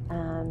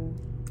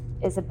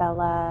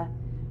Isabella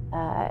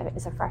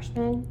is a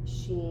freshman.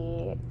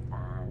 She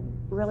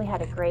really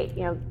had a great,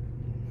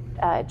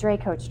 Dre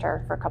coached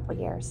her for a couple of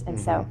years. And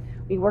so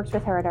we worked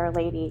with her at Our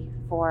Lady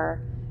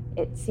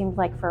it seemed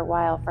like for a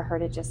while for her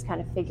to just kind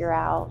of figure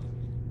out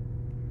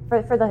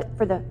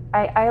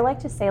I like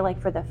to say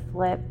like for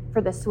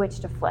the switch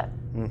to flip.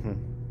 Mm-hmm.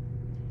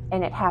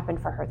 And it happened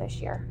for her this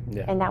year.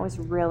 Yeah. And that was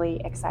really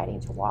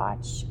exciting to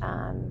watch.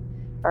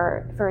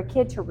 For a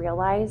kid to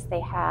realize they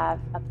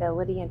have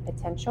ability and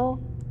potential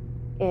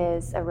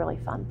is a really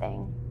fun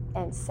thing.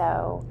 And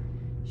so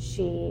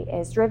she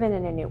is driven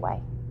in a new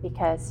way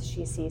because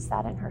she sees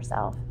that in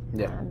herself.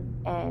 Yeah.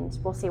 And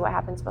we'll see what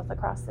happens with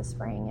lacrosse this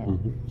spring.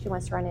 And she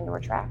wants to run indoor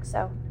track.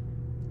 So,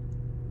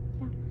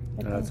 yeah.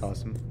 That's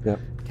awesome. Yeah.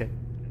 Okay.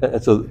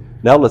 And so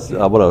now I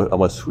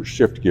want to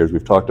shift gears.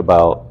 We've talked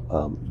about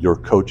your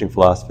coaching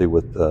philosophy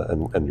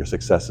and your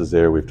successes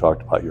there. We've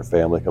talked about your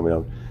family coming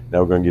on.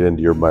 Now we're going to get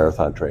into your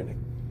marathon training.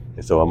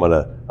 And so I'm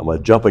gonna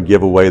jump and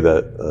give away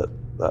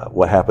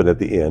what happened at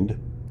the end. Do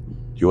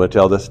you want to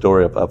tell this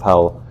story of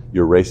how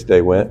your race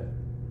day went?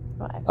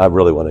 What? I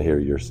really want to hear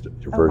your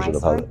version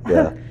of how. story?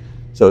 Yeah.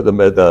 So the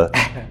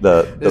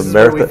This is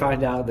marathon. where we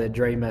find out that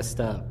Dre messed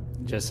up.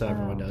 Just so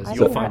everyone knows, I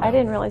out.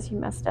 didn't realize you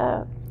messed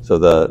up.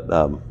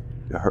 So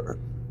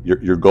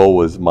your goal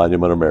was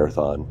Monumental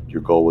Marathon.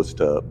 Your goal was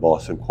to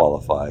Boston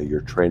qualify. Your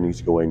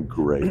training's going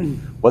great.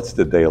 What's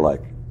the day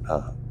like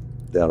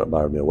down at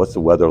Monumental? What's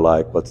the weather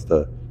like?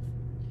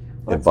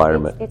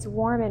 environment. It's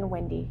warm and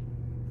windy.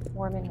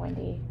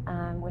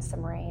 With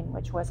some rain,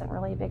 which wasn't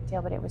really a big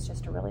deal, but it was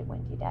just a really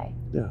windy day.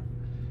 Yeah.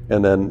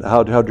 And then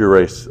how did your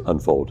race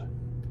unfold?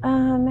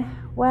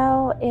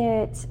 Well,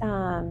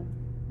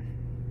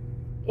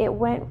 it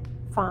went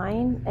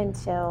fine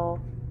until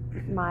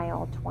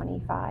mile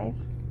 25,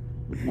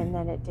 and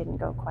then it didn't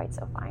go quite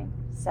so fine.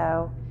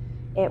 So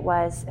it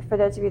was, for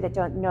those of you that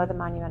don't know the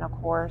Monumental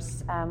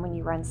course, when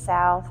you run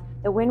south,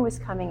 the wind was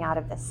coming out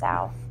of the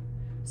south.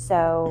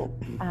 So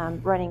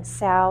running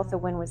south, the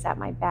wind was at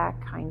my back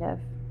kind of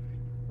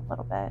a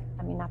little bit.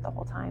 I mean, not the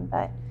whole time,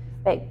 but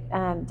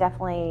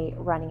definitely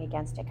running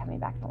against it coming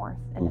back north,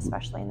 and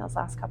especially in those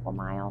last couple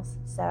miles.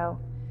 So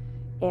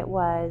it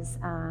was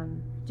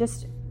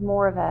just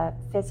more of a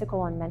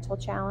physical and mental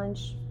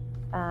challenge.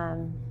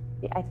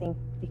 I think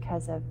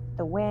because of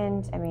the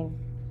wind. I mean,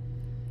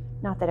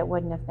 not that it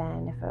wouldn't have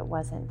been if it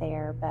wasn't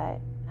there, but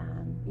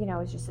it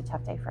was just a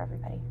tough day for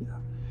everybody. Yeah.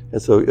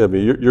 And so, I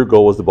mean, your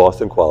goal was to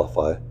Boston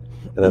qualify,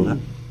 and then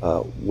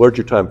where'd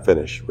your time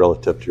finish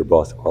relative to your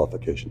Boston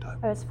qualification time?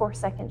 I was 4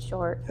 seconds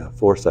short. Yeah,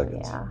 4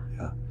 seconds.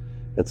 Yeah.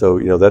 And so,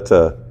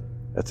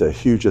 that's a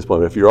huge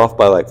disappointment. If you're off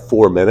by like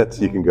 4 minutes,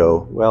 you can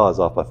go, well, I was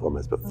off by 4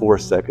 minutes, but 4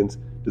 seconds,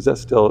 do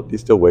you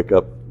still wake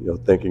up,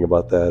 thinking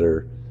about that,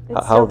 or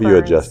how have you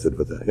adjusted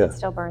with that? Yeah. It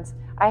still burns.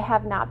 I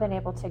have not been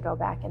able to go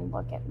back and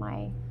look at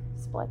my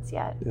splits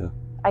yet. Yeah.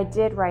 I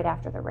did right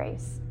after the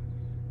race.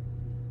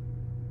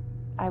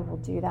 I will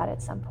do that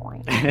at some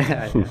point.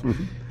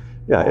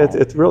 Yeah,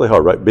 it's really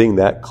hard, right? Being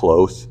that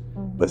close,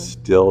 but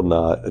still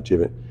not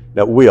achieving.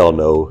 Now, we all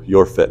know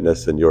your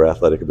fitness and your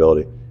athletic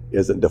ability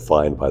isn't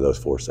defined by those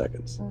 4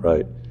 seconds,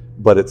 right?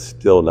 But it's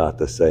still not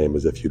the same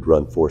as if you'd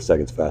run 4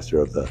 seconds faster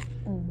of the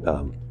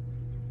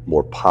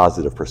more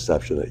positive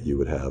perception that you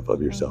would have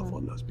of yourself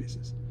on those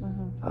pieces.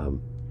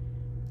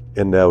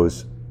 And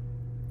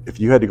if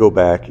you had to go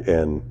back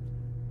and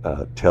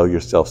tell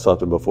yourself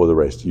something before the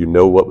race, you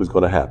know what was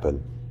going to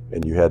happen,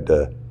 and you had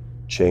to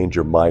change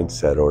your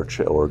mindset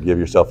or give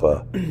yourself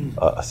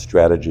a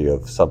strategy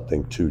of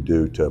something to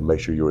do to make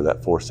sure you were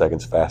that 4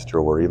 seconds faster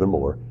or even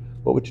more,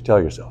 what would you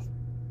tell yourself?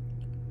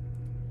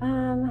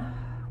 Wow.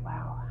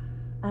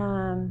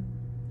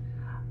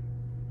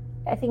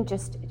 I think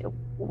just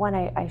one,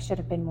 I should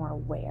have been more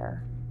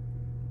aware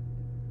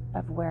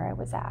of where I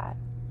was at.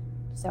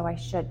 So I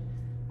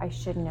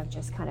shouldn't have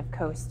just kind of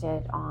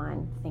coasted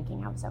on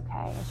thinking I was okay.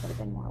 I should have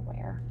been more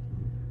aware.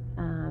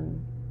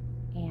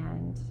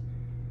 And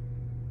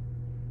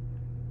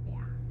yeah,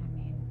 I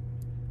mean,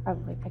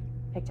 probably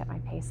picked up my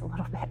pace a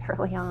little bit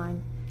early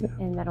on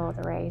in the middle of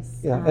the race.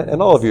 Yeah,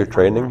 and all of your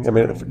training, I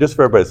mean, just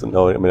for everybody to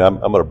know, I mean, I'm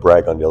going to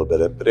brag on you a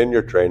little bit, but in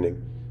your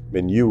training, I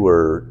mean, you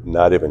were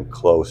not even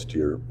close to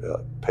your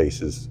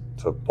paces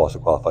to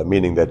Boston qualify,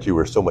 meaning that you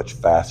were so much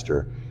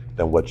faster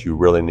than what you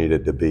really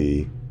needed to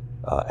be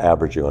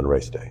averaging on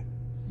race day.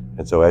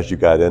 And so as you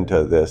got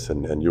into this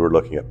and you were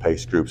looking at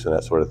pace groups and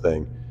that sort of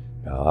thing,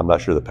 I'm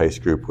not sure the pace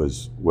group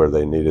was where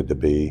they needed to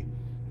be.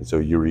 And so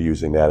you were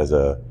using that as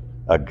a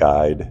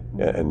guide,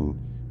 and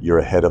you're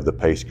ahead of the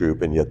pace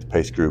group, and yet the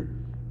pace group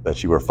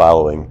that you were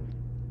following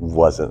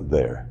wasn't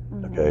there.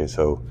 Okay,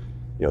 so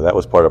that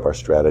was part of our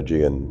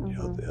strategy, and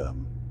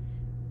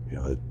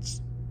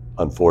it's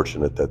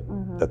unfortunate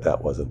that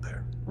wasn't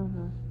there.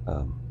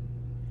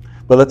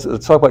 But let's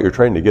talk about your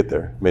training to get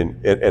there. I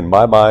mean, in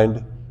my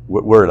mind,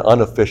 we're an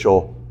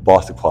unofficial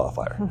Boston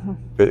qualifier,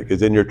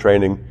 because in your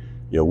training,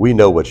 we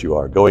know what you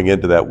are. Going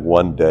into that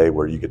one day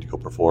where you get to go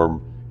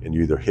perform and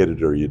you either hit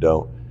it or you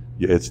don't,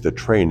 it's the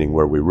training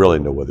where we really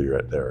know whether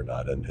you're there or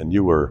not. And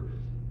you were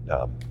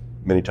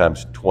many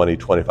times 20,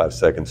 25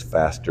 seconds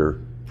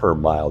faster per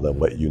mile than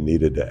what you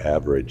needed to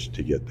average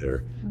to get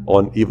there.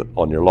 Even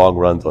on your long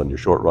runs, on your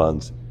short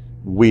runs,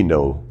 we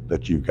know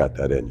that you've got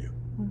that in you.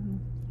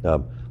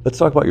 Let's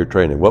talk about your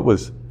training. What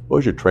was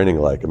your training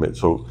like? I mean,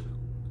 so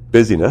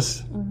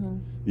busyness.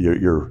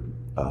 You're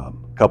a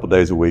couple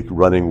days a week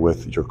running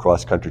with your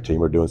cross country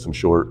team or doing some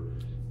short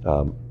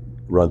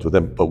runs with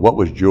them. But what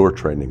was your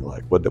training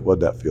like? What'd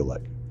that feel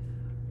like?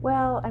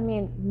 Well, I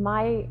mean,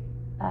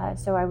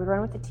 so I would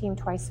run with the team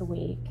twice a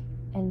week,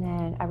 and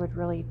then I would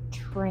really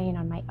train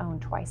on my own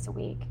twice a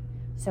week.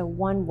 So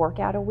one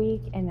workout a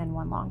week and then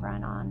one long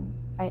run on.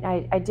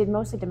 I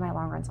mostly did my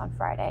long runs on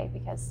Friday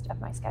because of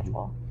my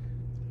schedule.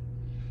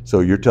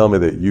 So you're telling me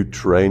that you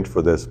trained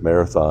for this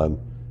marathon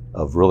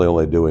of really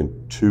only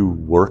doing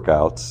 2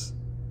 workouts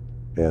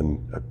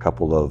and a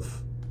couple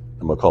of,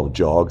 I'm going to call them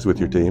jogs with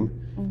your team,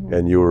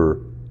 and you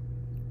were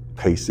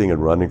pacing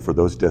and running for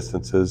those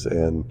distances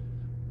and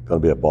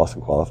going to be a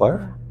Boston qualifier?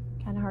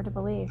 Yeah, kind of hard to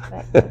believe,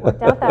 but it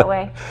worked out that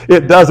way.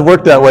 It does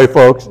work that way,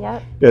 folks.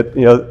 Yep.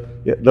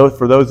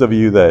 For those of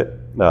you that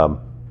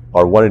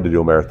are wanting to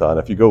do a marathon,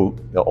 if you go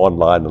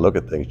online and look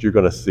at things, you're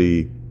going to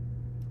see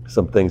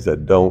some things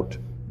that don't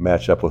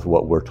match up with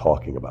what we're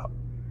talking about.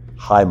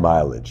 High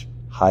mileage,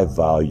 high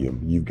volume.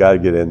 You've got to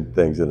get in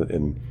things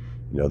and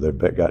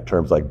they've got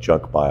terms like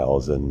junk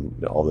miles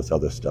and all this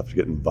other stuff to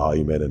get in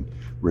volume and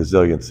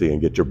resiliency and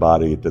get your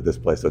body to this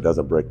place so it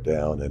doesn't break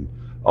down and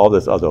all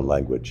this other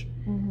language.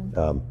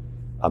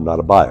 I'm not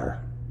a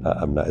buyer.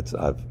 I'm not.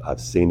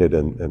 I've seen it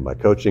in my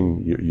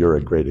coaching. You're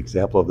a great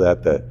example of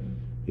that. That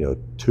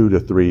 2 to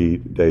 3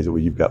 days a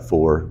week, you've got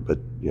 4, but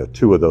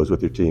 2 of those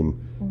with your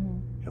team.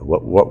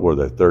 What were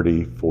the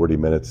 30, 40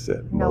 minutes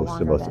at No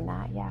most? longer than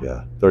that, yeah.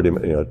 Yeah,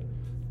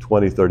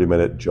 20,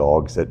 30-minute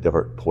jogs at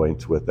different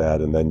points with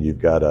that, and then you've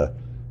got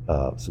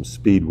some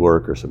speed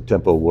work or some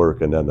tempo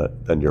work, and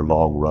then your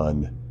long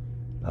run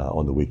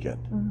on the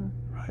weekend,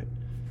 right?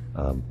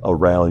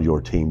 Around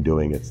your team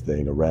doing its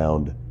thing,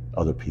 around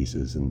other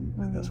pieces and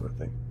that sort of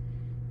thing.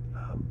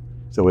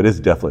 So it is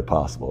definitely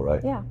possible,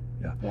 right? Yeah.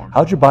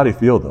 How'd your body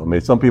feel though? I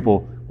mean, some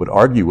people would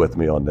argue with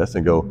me on this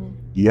and go,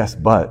 yes,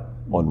 but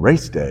on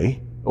race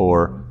day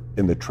or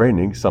in the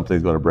training,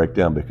 something's going to break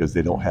down because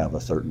they don't have a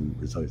certain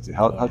resiliency.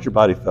 How's your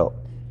body felt?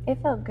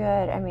 It felt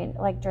good. I mean,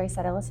 like Dre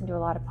said, I listen to a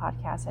lot of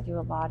podcasts.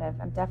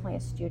 I'm definitely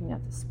a student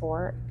of the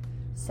sport.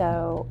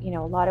 So, a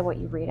lot of what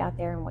you read out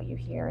there and what you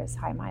hear is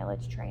high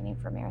mileage training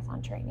for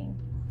marathon training.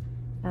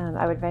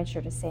 I would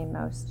venture to say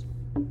most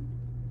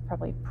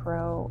probably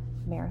pro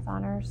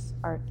marathoners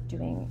are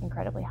doing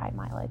incredibly high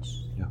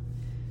mileage. Yeah.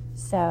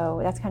 So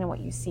that's kind of what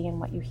you see and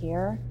what you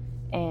hear.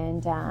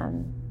 And,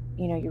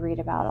 you read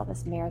about all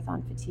this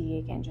marathon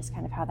fatigue and just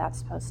kind of how that's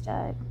supposed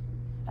to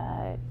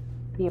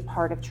be a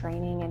part of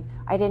training. And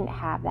I didn't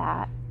have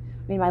that.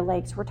 I mean, my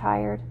legs were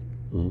tired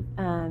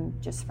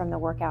just from the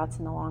workouts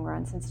and the long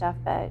runs and stuff.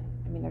 But,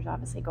 I mean, there's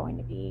obviously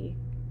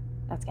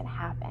that's going to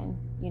happen,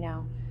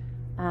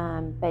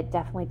 but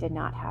definitely did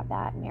not have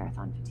that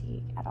marathon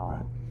fatigue at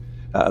all.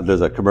 Right.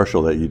 There's a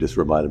commercial that you just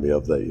reminded me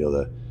of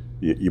that,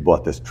 you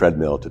bought this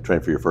treadmill to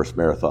train for your first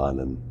marathon,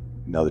 and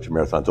now that your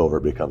marathon's over,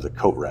 it becomes a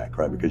coat rack,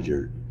 right? Because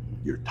you're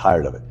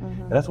tired of it.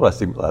 And that's what I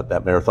see,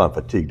 that marathon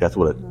fatigue, that's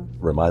what it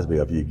reminds me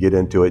of. You get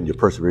into it and you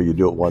persevere, you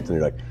do it once and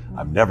you're like,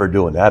 I'm never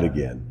doing that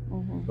again.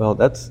 Well,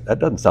 that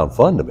doesn't sound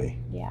fun to me.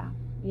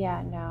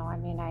 Yeah, no, I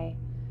mean, I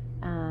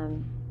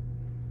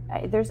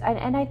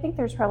think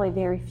there's probably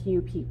very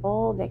few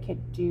people that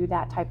could do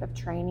that type of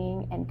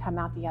training and come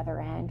out the other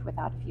end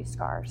without a few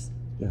scars.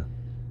 Yeah.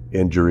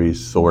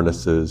 Injuries,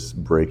 sorenesses,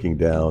 breaking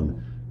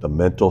down, the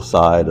mental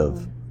side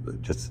of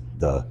just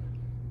the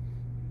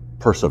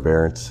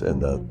perseverance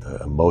and the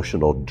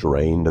emotional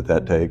drain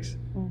that takes.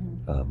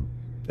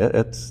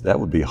 That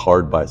would be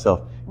hard by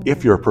itself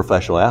if you're a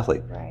professional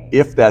athlete. Right.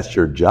 If that's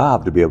your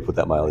job to be able to put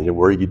that mileage in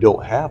where you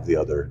don't have the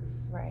other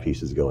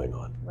pieces going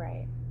on.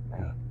 Right.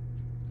 Yeah.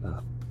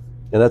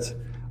 And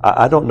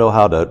I don't know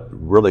how to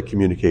really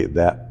communicate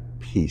that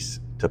piece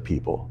to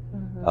people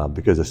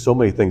because there's so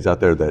many things out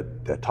there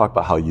that talk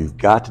about how you've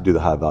got to do the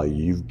high value,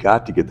 you've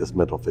got to get this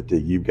mental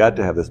fatigue, you've got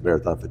to have this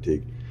marathon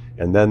fatigue.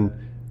 And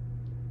then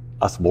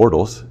us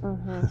mortals,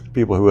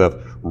 people who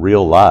have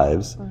real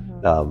lives,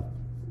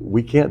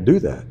 we can't do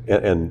that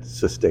and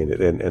sustain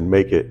it and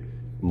make it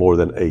more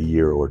than a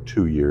year or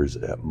 2 years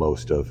at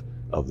most of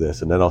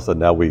this. And then all of a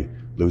sudden now we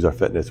lose our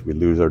fitness, we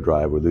lose our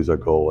drive, we lose our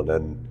goal, and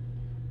then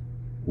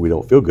we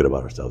don't feel good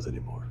about ourselves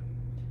anymore.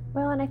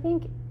 Well, and I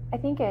think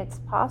it's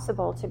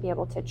possible to be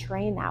able to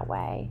train that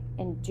way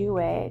and do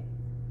it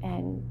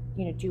and,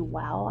 do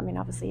well. I mean,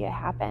 obviously it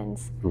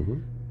happens,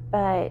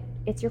 but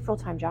it's your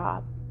full-time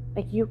job.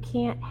 Like you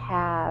can't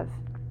have,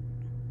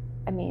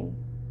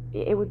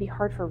 it would be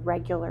hard for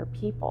regular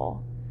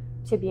people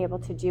to be able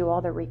to do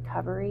all the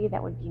recovery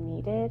that would be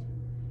needed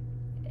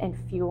and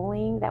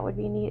fueling that would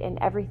be needed and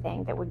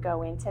everything that would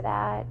go into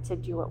that to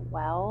do it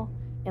well,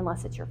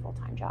 unless it's your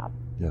full-time job.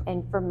 Yeah.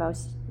 And for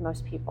most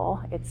people,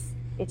 it's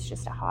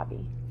just a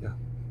hobby. Yeah.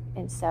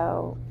 And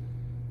so,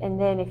 and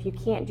then if you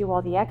can't do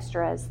all the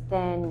extras,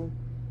 then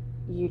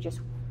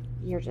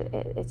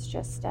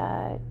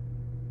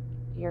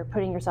you're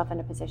putting yourself in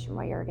a position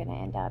where you're going to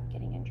end up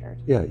getting injured.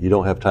 Yeah, you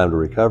don't have time to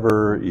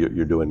recover.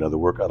 You're doing another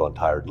workout on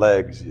tired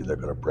legs. They're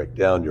going to break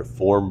down. Your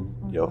form,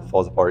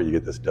 falls apart. You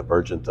get this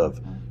divergent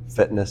of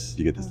fitness.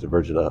 You get this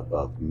divergent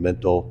of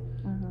mental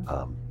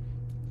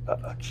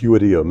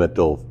acuity or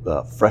mental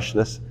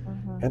freshness,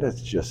 and it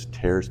just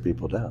tears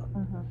people down.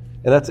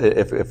 And that's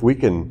if we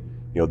can,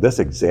 this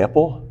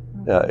example.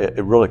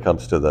 It really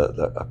comes to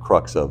the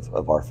crux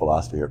of our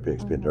philosophy here at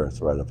PXP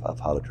Endurance, right? Of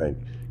how to train.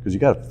 Because you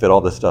got to fit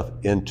all this stuff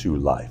into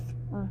life.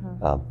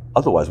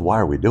 Otherwise, why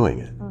are we doing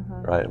it,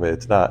 right? I mean,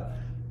 it's not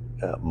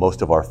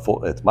most of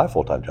it's my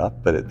full-time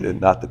job, but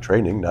not the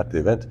training, not the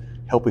event,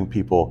 helping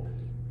people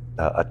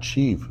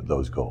achieve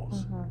those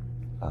goals,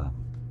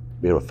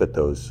 be able to fit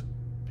those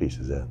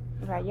pieces in.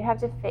 Right, you have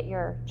to fit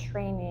your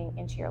training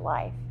into your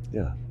life.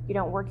 Yeah. You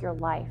don't work your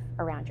life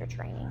around your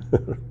training.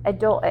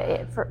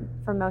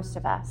 For most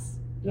of us,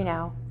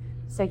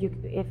 So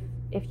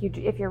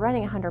if you're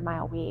running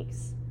 100-mile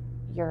weeks,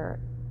 you're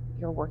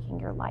working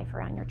your life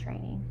around your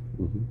training.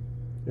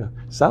 Yeah,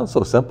 sounds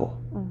so simple.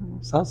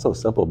 Sounds so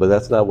simple, but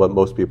that's not what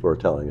most people are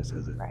telling us,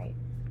 is it? Right.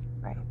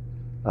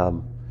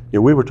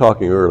 We were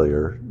talking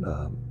earlier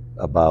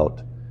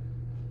about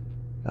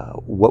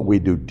what we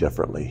do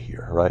differently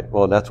here, right?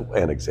 Well, that's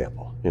an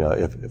example.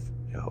 If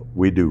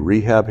we do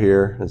rehab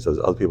here, and so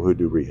there's other people who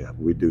do rehab.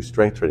 We do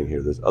strength training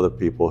here. There's other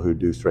people who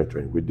do strength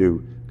training. We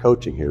do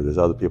coaching here. There's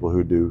other people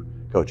who do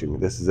coaching.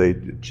 This is a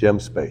gym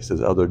space.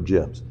 There's other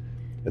gyms.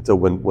 And so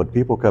when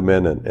people come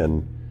in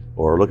and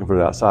or are looking from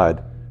the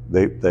outside,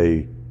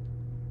 they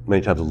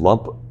many times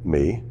lump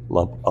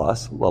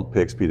us,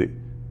 PXP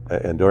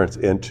Endurance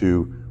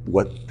into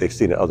what they've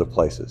seen at other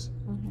places.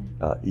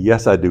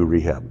 Yes, I do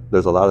rehab.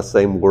 There's a lot of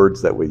same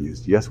words that we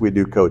use. Yes, we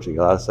do coaching,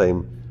 a lot of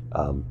same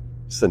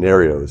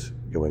scenarios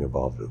going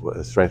involved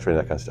with strength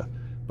training, that kind of stuff.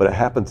 But it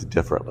happens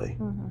differently.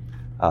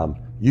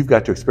 You've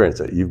got to experience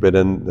it. You've been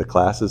in the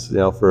classes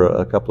now for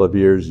a couple of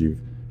years.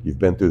 You've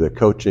been through the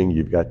coaching.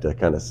 You've got to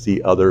kind of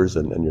see others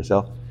and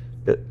yourself.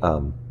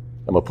 I'm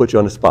gonna put you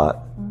on the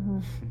spot.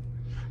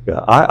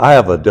 Yeah, I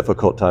have a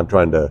difficult time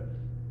trying to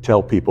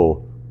tell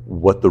people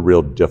what the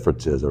real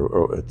difference is,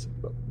 or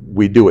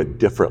we do it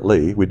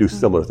differently. We do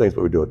similar things,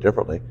 but we do it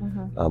differently.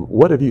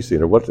 What have you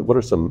seen, or what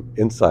are some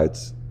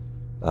insights,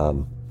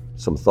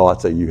 some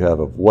thoughts that you have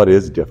of what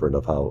is different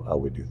of how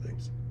we do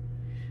things?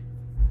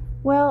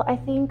 Well, I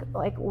think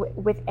like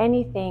with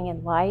anything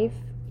in life,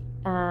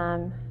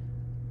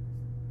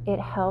 it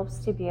helps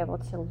to be able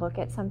to look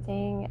at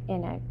something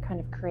in a kind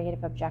of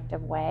creative,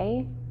 objective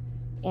way,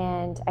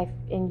 and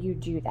you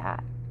do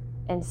that.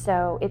 And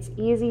so it's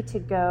easy to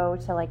go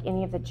to like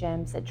any of the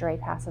gyms that Dre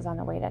passes on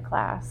the way to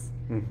class,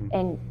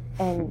 and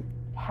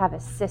have a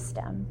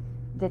system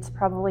that's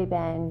probably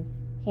been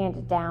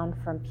handed down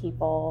from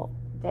people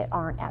that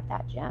aren't at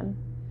that gym,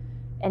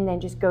 and then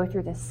just go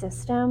through the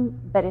system,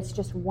 but it's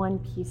just one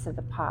piece of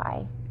the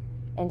pie.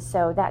 And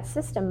so that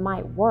system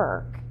might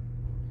work,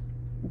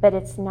 but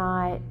it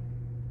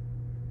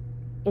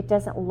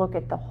doesn't look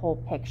at the whole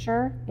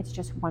picture. It's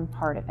just one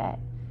part of it.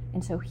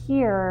 And so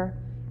here,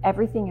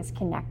 everything is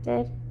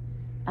connected,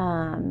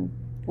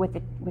 with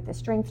the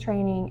strength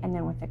training, and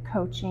then with the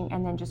coaching,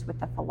 and then just with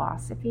the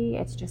philosophy.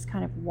 It's just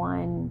kind of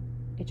one.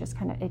 It just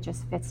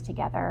fits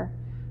together,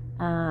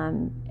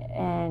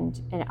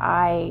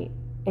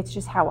 it's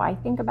just how I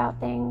think about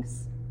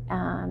things,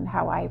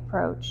 how I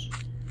approach.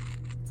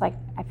 It's like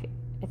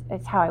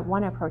it's how I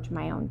want to approach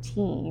my own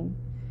team,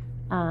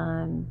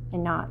 and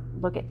not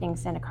look at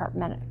things in a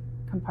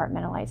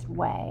compartmentalized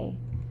way.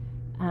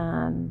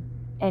 And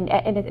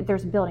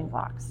there's building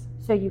blocks,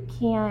 so you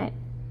can't.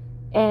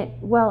 And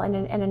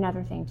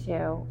another thing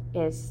too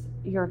is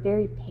you're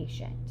very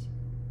patient.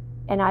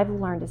 And I've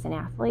learned as an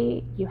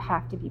athlete, you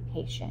have to be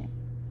patient.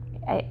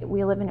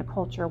 We live in a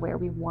culture where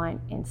we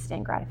want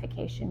instant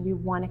gratification. We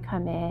want to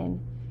come in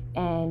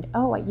and,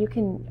 you're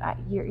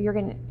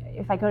going to,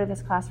 if I go to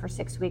this class for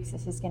 6 weeks,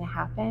 this is going to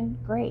happen.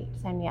 Great,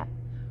 sign me up.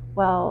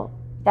 Well,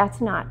 that's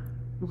not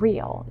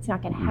real. It's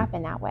not going to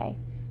happen that way.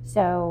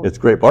 So it's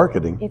great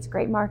marketing. It's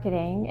great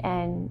marketing,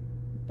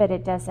 but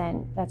it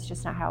doesn't, that's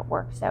just not how it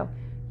works. So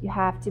you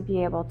have to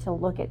be able to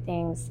look at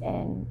things,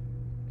 and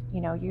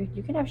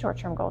you can have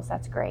short-term goals,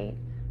 that's great,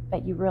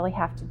 but you really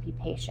have to be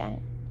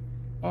patient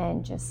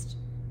and just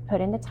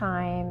put in the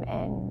time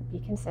and be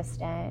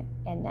consistent,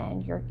 and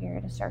then you're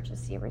going to start to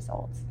see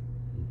results.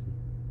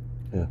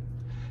 Yeah,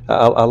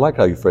 I like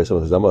how you phrase some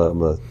of this. I'm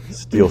going to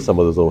steal some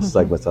of those little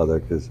segments out there,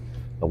 because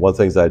one of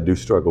the things I do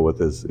struggle with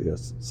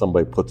is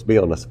somebody puts me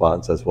on the spot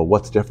and says, well,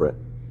 what's different?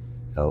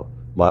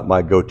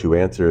 My go-to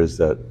answer is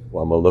that,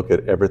 well, I'm going to look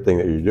at everything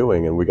that you're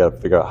doing, and we got to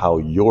figure out how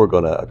you're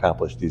going to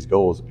accomplish these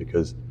goals,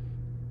 because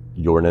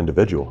you're an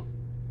individual.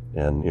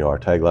 And our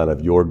tagline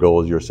of your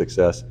goal is your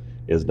success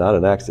is not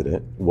an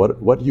accident.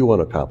 What do you want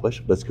to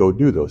accomplish? Let's go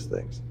do those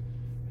things.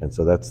 And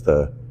so that's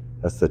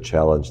the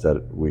challenge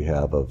that we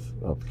have of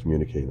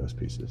communicating those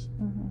pieces.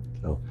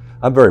 So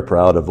I'm very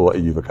proud of what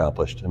you've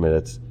accomplished. I mean,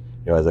 it's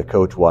as a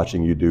coach,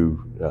 watching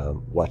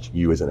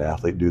you as an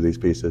athlete do these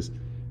pieces.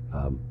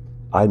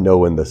 I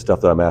know in the stuff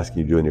that I'm asking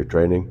you to do in your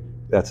training,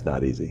 that's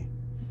not easy.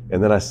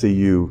 And then I see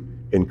you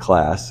in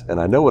class,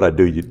 and I know what I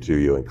do to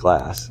you in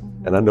class,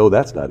 and I know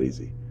that's not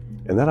easy.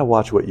 And then I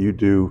watch what you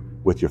do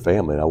with your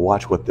family, and I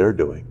watch what they're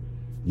doing.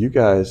 You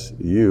guys,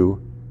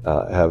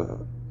 have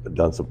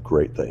done some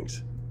great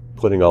things,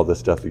 putting all this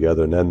stuff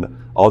together, and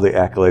then all the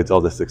accolades,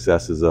 all the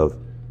successes of,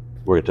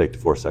 we're going to take the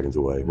 4 seconds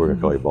away, we're going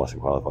to call you Boston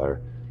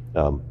Qualifier,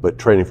 but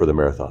training for the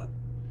marathon.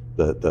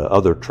 The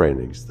other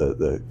trainings,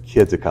 the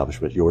kids'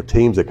 accomplishments, your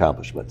team's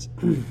accomplishments,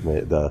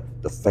 the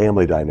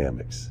family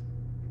dynamics.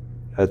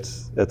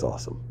 That's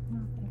awesome. Oh,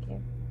 thank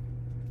you.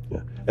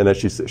 Yeah, and then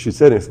she's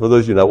sitting. For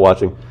those of you not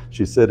watching,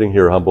 she's sitting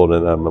here humbled,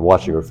 and I'm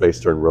watching her face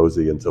turn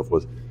rosy and so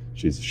forth.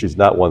 She's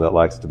not one that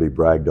likes to be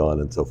bragged on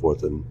and so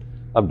forth, and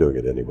I'm doing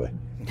it anyway.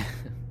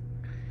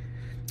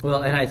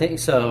 Well, and I think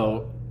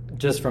so.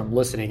 Just from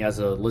listening as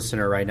a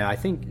listener right now, I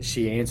think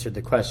she answered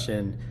the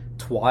question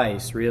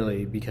twice,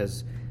 really,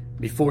 because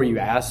before you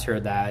asked her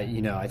that,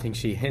 I think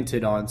she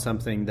hinted on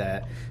something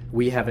that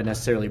we haven't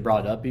necessarily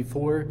brought up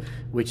before,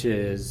 which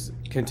is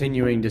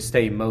continuing to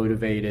stay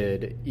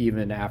motivated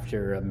even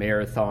after a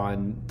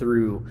marathon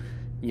through,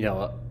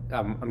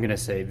 I'm going to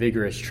say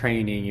vigorous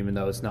training, even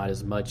though it's not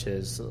as much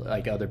as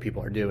like other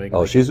people are doing.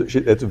 Oh, like,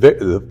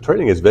 the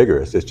training is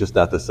vigorous. It's just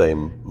not the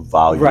same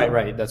volume.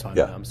 Right. That's what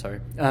I Yeah. meant. I'm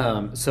sorry.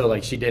 So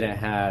like she didn't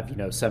have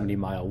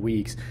 70-mile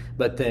weeks,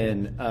 but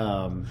then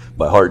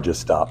My heart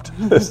just stopped.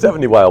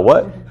 70-mile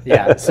what?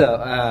 yeah.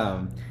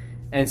 So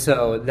and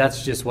so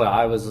that's just what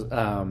I was.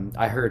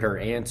 I heard her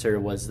answer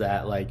was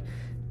that like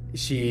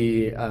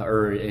she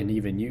and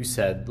even you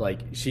said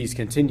like she's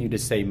continued to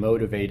stay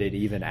motivated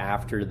even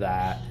after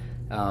that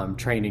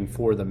training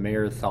for the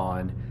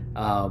marathon,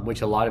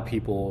 which a lot of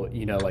people,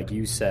 like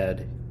you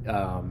said,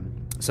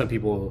 some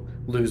people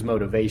lose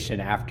motivation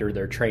after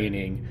their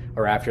training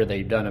or after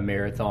they've done a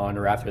marathon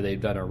or after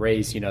they've done a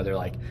race. They're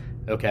like,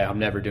 okay, I'm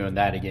never doing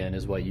that again,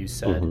 is what you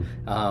said.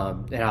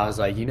 And I was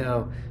like,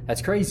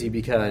 that's crazy,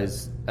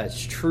 because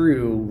that's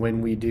true.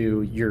 When we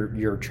do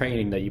your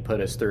training that you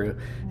put us through,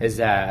 is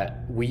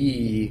that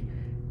we,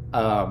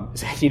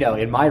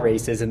 in my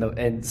races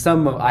and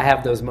some, I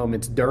have those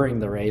moments during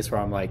the race where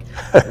I'm like,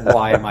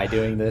 why am I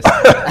doing this?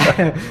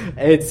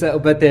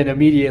 But then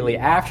immediately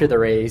after the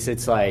race,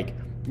 it's like,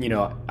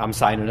 I'm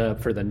signing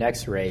up for the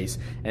next race.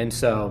 And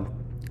so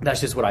that's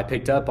just what I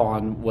picked up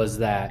on, was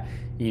that,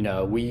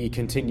 we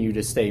continue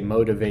to stay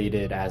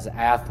motivated as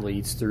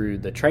athletes through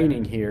the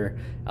training here.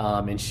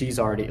 And she's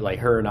already, like,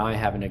 her and I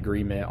have an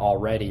agreement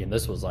already. And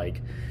this was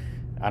like,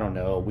 I don't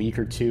know, a week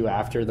or two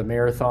after the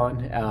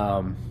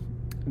marathon,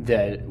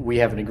 that we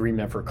have an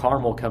agreement for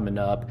Carmel coming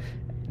up,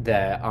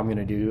 that I'm going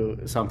to do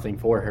something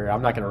for her.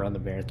 I'm not going to run the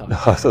marathon.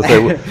 So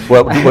say,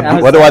 what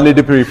do I need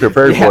to be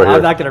prepared for here?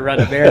 I'm not going to run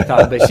a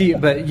marathon, but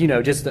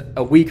just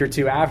a week or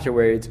two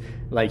afterwards,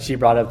 like, she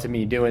brought up to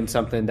me doing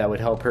something that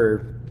would help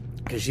her,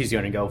 because she's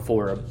going to go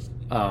for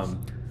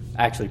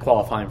actually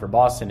qualifying for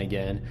Boston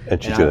again.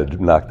 And she's going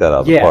to knock that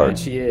out of the Yeah, park. and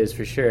she is,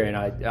 for sure. And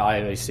I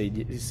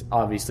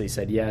obviously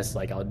said yes,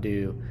 like, I'll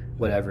do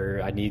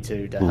whatever I need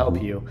to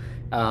help you.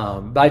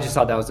 But I just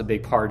thought that was a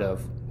big part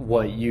of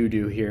what you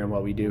do here and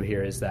what we do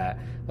here, is that,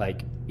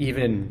 like,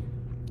 even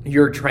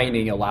your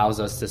training allows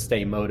us to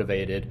stay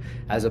motivated,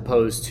 as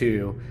opposed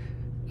to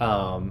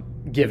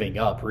giving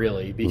up,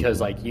 really.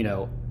 Because, like,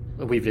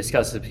 we've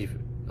discussed it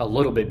a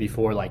little bit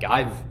before. Like,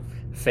 I've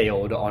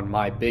failed on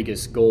my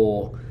biggest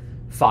goal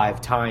 5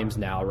 times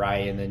now,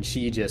 right? And then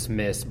she just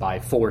missed by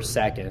 4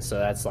 seconds. So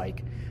that's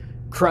like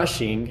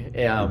crushing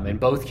in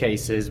both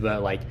cases,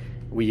 but like,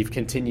 we've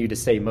continued to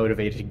stay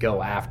motivated to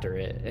go after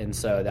it. And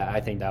so that,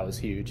 I think that was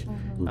huge,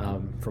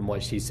 from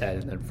what she said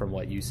and then from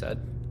what you said.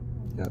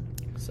 Yeah.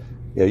 So.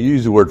 Yeah, you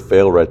use the word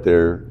fail right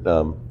there.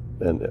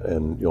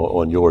 And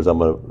on yours, I'm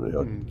going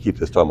to keep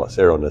this talking about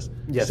Sarah on this.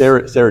 Yes.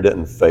 Sarah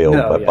didn't fail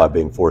No, by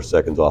being 4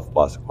 seconds off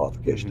Boston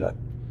qualification time.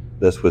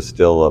 This was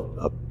still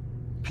a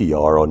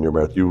PR on your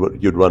marathon.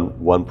 You'd run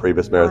one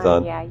previous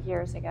marathon? Yeah,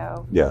 years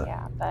ago.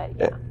 Yeah. But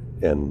yeah.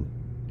 And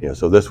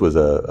so this was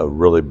a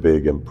really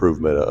big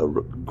improvement, a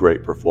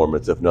great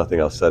performance, if nothing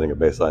else, setting a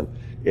baseline.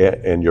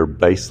 And your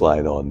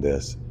baseline on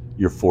this,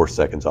 you're 4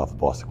 seconds off of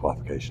Boston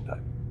qualification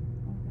time.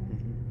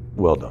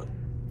 Well done.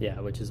 Yeah,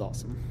 which is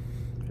awesome,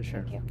 for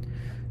sure. Thank you.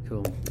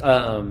 Cool.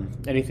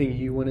 Anything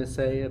you want to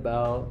say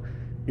about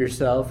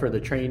yourself or the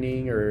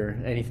training or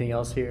anything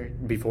else here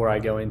before I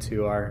go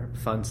into our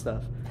fun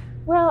stuff?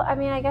 Well, I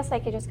mean, I guess I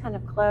could just kind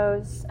of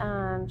close,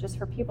 just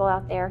for people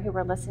out there who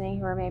are listening,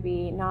 who are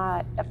maybe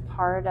not a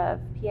part of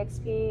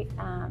PXP.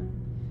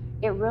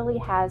 It really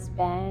has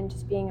been,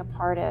 just being a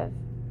part of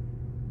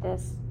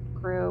this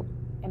group,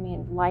 I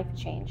mean,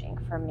 life-changing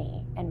for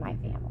me and my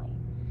family,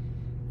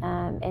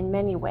 in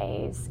many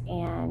ways.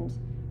 And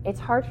it's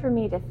hard for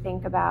me to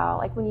think about,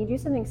 like, when you do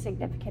something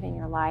significant in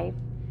your life,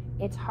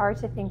 it's hard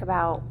to think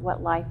about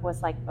what life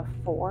was like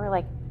before.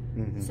 Like,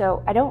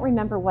 so I don't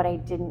remember what I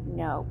didn't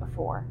know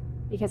before,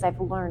 because I've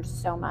learned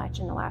so much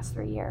in the last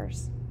 3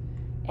 years.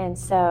 And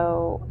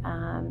so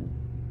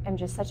I'm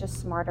just such a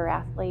smarter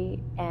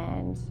athlete,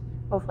 and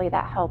hopefully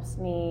that helps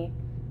me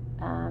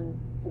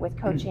with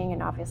coaching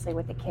and obviously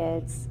with the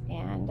kids,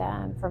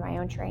 and for my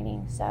own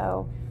training.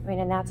 So, I mean,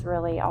 and that's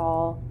really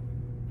all,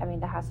 I mean,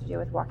 that has to do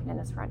with walking in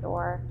this front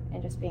door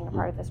and just being a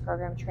part of this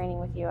program, training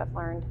with you. I've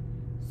learned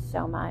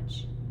so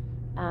much.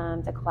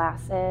 The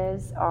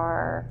classes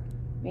are,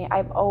 I mean,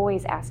 I'm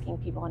always asking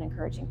people and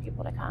encouraging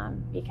people to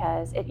come,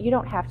 because you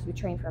don't have to be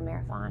trained for a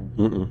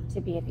marathon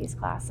to be at these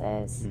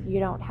classes. You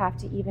don't have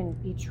to even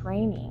be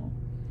training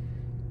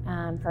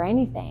for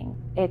anything.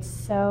 It's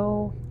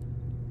so,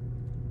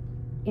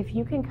 if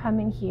you can come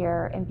in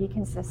here and be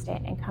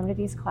consistent and come to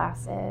these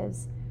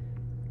classes,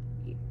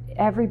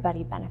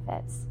 everybody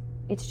benefits.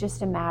 It's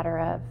just a matter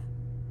of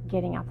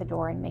getting out the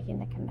door and making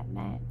the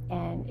commitment,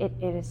 and it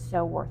is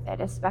so worth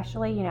it.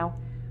 Especially,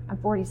 I'm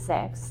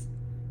 46,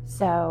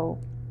 so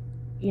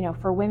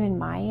for women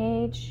my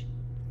age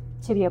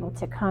to be able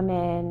to come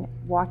in,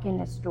 walk in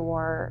this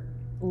door,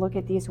 look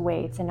at these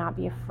weights and not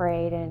be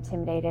afraid and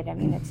intimidated, I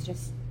mean, it's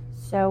just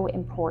so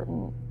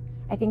important.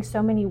 I think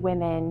so many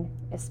women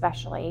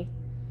especially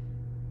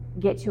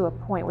get to a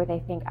point where they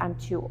think, I'm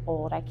too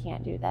old, I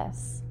can't do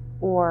this,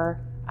 or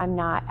I'm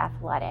not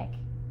athletic.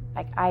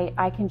 like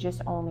I can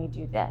just only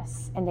do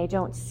this, and they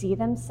don't see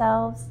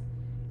themselves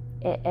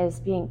as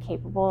being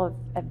capable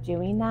of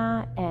doing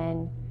that.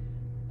 And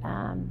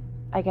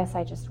I guess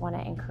I just want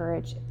to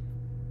encourage,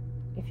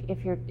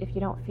 if you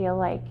don't feel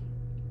like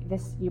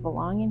you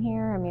belong in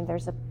here, I mean,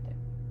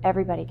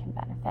 everybody can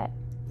benefit.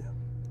 Yeah.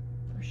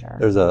 For sure.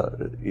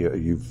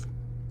 There's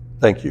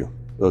thank you.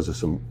 Those are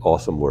some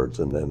awesome words,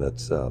 and then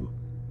that's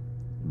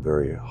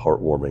very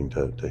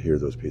heartwarming to hear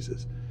those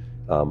pieces.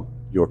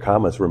 Your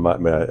comments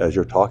remind me, as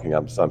you're talking,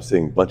 I'm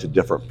seeing a bunch of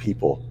different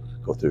people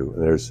go through,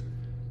 and there's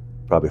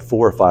probably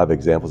 4 or 5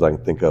 examples I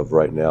can think of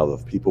right now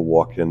of people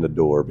walking in the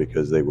door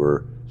because they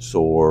were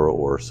sore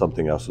or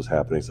something else was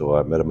happening. So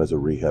I met them as a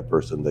rehab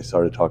person. They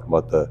started talking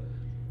about the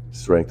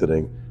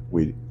strengthening.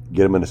 We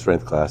get them in a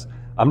strength class.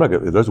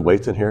 If there's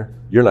weights in here,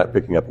 you're not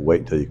picking up a weight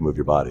until you can move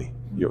your body.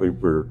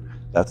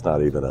 That's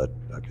not even a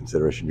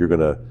consideration. You're going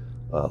to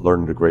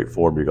learn into great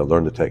form. You're going to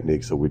learn the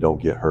technique so we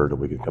don't get hurt and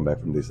we can come back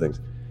from these things.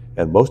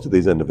 And most of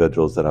these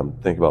individuals that I'm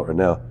thinking about right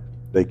now,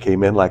 they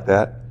came in like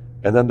that,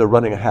 and then they're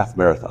running a half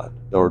marathon,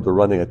 or they're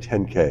running a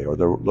 10K, or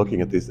they're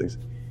looking at these things.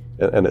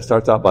 And it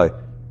starts out by,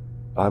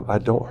 I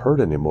don't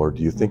hurt anymore.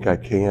 Do you think I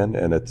can?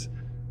 And it's,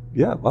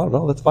 yeah, I don't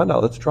know. Let's find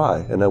out. Let's try.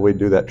 And then we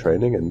do that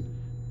training, and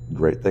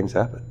great things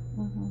happen.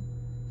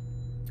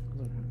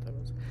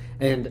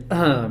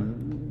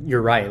 And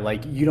you're right.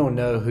 Like, you don't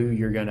know who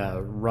you're going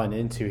to run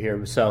into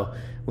here. So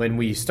when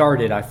we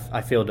started,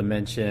 I failed to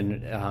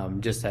mention,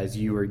 just as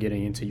you were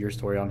getting into your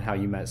story on how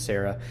you met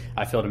Sarah,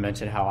 I failed to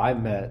mention how I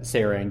met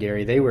Sarah and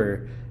Gary.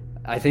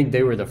 I think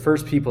they were the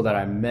first people that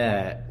I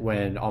met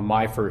on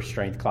my first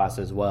strength class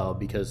as well,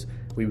 because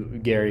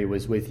Gary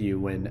was with you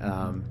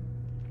when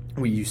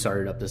you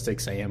started up the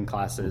 6 a.m.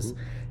 classes.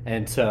 Mm-hmm.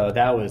 And so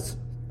that was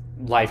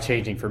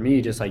life-changing for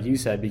me, just like you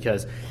said,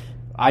 because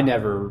I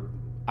never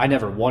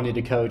wanted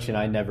to coach, and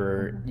I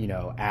never,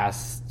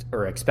 asked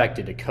or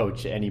expected to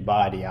coach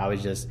anybody. I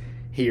was just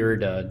here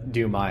to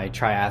do my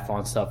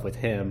triathlon stuff with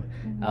him.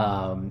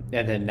 Mm-hmm.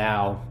 And then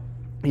now,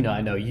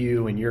 I know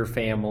you and your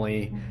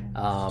family,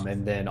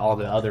 and then all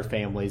the other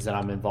families that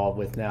I'm involved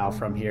with now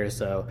from here.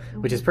 So,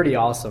 which is pretty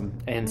awesome.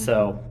 And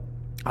so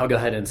I'll go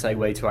ahead and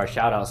segue to our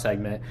shout out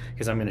segment,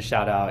 because I'm going to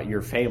shout out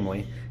your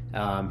family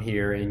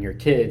here and your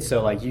kids.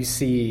 So like, you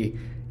see,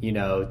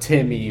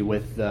 Timmy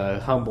with the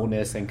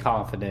humbleness and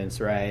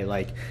confidence, right?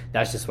 Like,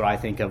 that's just what I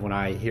think of when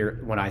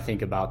I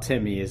think about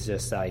Timmy, is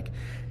just like,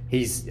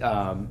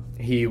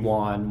 he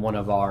won one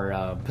of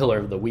our Pillar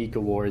of the Week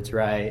awards,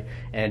 right?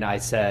 And I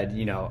said,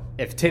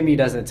 if Timmy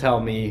doesn't tell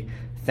me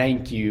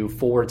thank you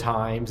 4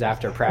 times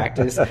after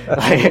practice,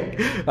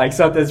 like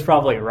something's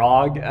probably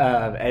wrong.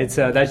 And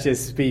so that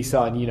just speaks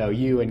on,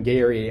 you and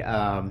Gary,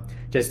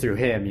 just through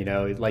him,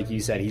 like you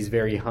said, he's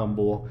very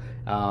humble,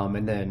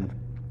 and then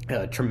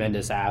a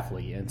tremendous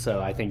athlete. And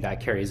so I think that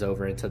carries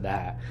over into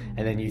that.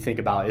 And then you think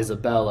about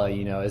Isabella,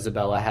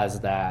 Isabella has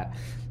that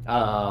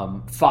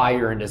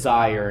fire and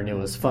desire, and it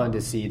was fun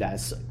to see that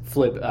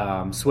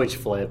switch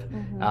flip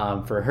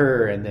for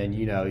her. And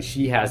then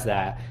she has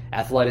that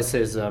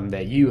athleticism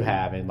that you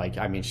have,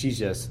 and she's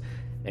just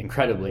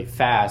incredibly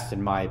fast,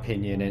 in my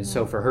opinion. And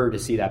so for her to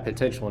see that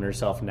potential in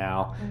herself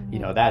now,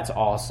 that's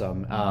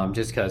awesome.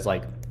 Just because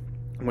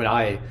when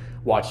I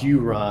watch you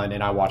run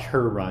and I watch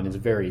her run, it's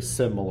very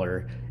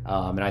similar.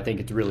 And I think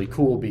it's really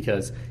cool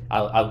because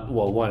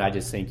I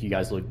just think you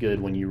guys look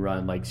good when you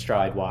run,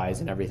 stride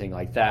wise and everything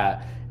like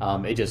that.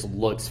 It just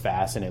looks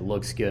fast and it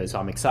looks good. So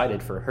I'm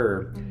excited for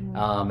her.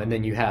 And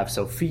then you have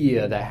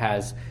Sophia that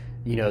has,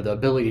 the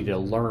ability to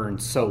learn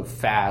so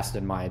fast,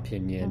 in my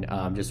opinion.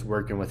 Just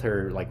working with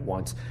her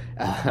once,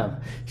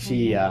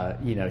 she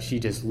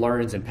just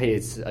learns and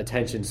pays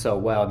attention so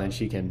well, and then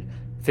she can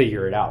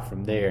figure it out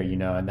from there,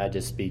 and that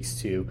just speaks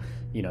to,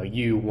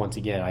 you. Once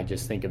again, I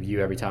just think of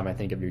you every time I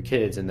think of your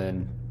kids. And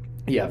then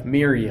you have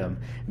Miriam.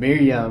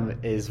 Miriam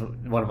is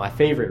one of my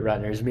favorite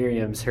runners.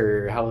 Miriam's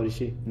how old is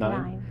she?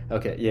 9?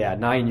 Okay, yeah,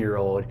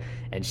 9-year-old,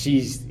 and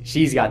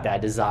she's got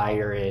that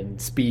desire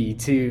and speed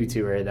too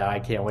to her that I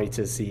can't wait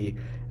to see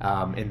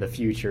in the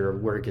future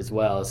work as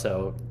well.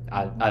 So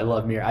I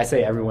love Miriam. I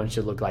say everyone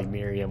should look like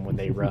Miriam when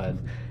they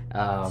run.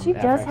 She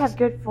does have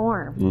good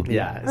form. Mm-hmm.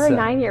 Yeah, for a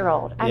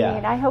 9-year-old. I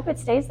mean, I hope it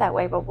stays that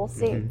way, but we'll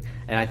see. Mm-hmm.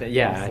 And I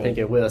think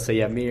it will. So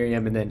you have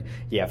Miriam, and then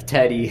you have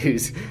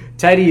Teddy's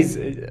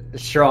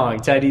strong.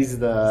 Teddy's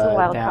the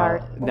wild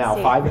card. Now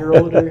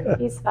 5-year-old.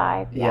 He's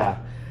 5. Yeah.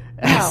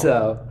 No.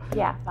 So.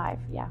 Yeah, 5.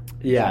 Yeah.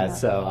 Yeah.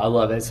 So I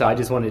love it. So I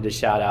just wanted to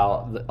shout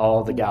out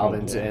all the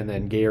Galvins, and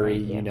then Gary.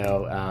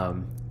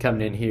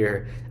 Coming in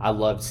here, I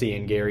love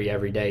seeing Gary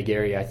every day.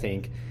 Gary, I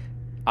think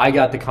I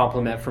got the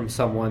compliment from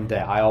someone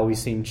that I always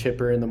seem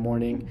chipper in the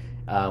morning,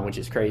 which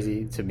is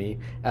crazy to me.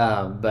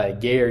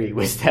 But Gary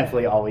was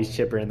definitely always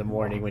chipper in the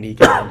morning when he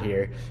came in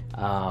here.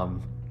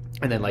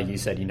 And then, like you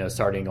said,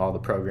 starting all the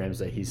programs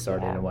that he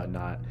started and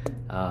whatnot.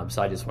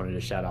 So I just wanted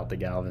to shout out the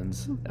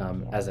Galvins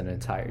as an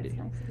entirety.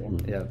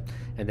 Nice. Yeah.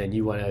 And then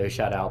you want to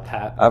shout out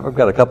Pat? I've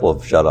got a couple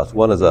of shout outs.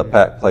 One is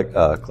Pat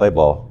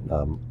Clayball,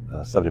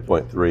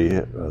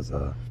 70.3. Was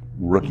a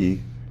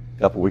rookie a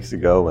couple weeks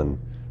ago and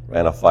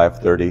ran a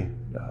 5:30.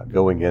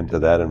 Going into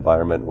that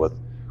environment with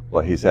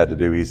what he's had to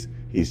do,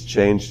 he's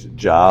changed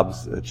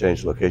jobs,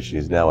 changed location.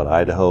 He's now in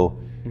Idaho.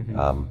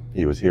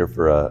 He was here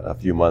for a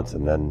few months,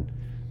 and then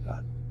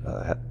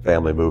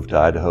family moved to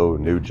Idaho,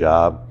 new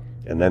job,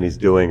 and then he's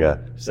doing a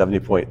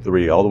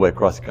 70.3 all the way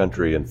across the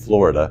country in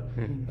Florida,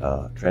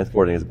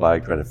 transporting his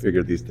bike, trying to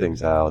figure these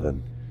things out,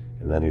 and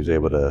then he was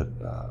able to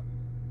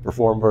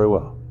perform very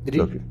well.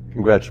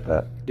 Congrats,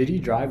 Pat. Did he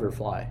drive or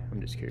fly? I'm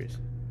just curious.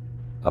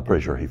 I'm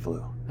pretty sure he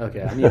flew.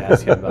 Okay, I need to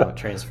ask him about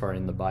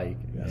transferring the bike.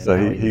 Yeah, so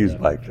he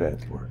used bike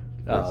transport.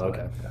 Oh,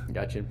 okay.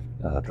 Gotcha.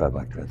 Try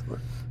bike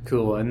transport.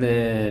 Cool. And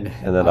then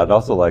I'd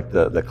also like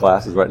the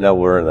classes. Right now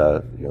we're in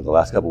the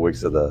last couple of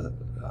weeks of the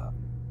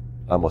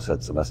I almost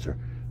said semester.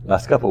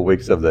 Last couple of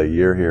weeks of the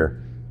year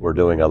here, we're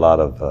doing a lot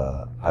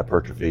of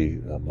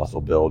hypertrophy,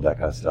 muscle build, that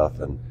kind of stuff.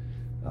 And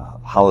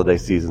holiday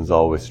season's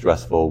always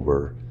stressful.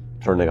 We're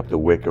turning up the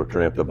wick, or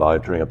turning up the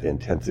volume, turning up the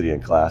intensity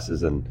in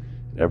classes, and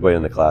everybody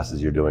in the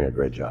classes, you're doing a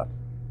great job.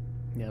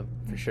 Yeah,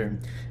 for sure.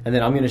 And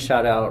then I'm going to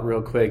shout out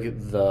real quick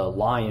the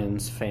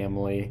Lyons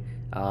family.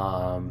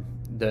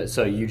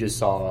 So you just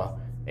saw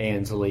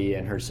Ansley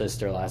and her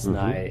sister last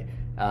night.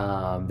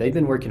 They've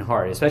been working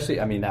hard, especially,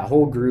 that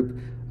whole group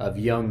of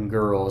young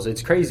girls.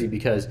 It's crazy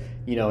because,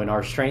 in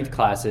our strength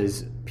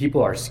classes,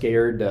 people are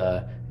scared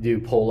to do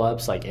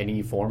pull-ups, like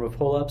any form of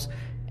pull-ups.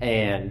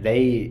 And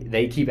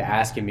they keep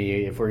asking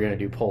me if we're going to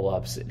do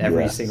pull-ups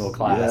every single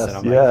class. And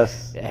I'm like,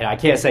 and I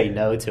can't say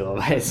no to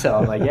them. So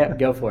I'm like, yeah,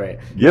 go for it.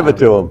 Give it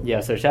to them. Yeah,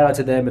 so shout out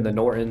to them and the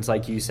Nortons,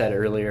 like you said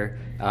earlier,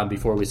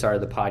 before we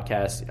started the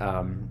podcast.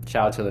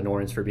 Shout out to the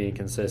Nortons for being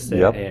consistent.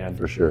 Yep, and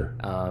for sure.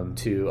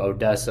 To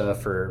Odessa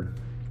for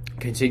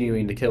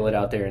continuing to kill it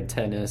out there in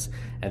tennis,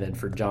 and then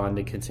for John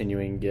to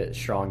continuing to get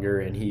stronger.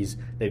 And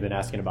they've been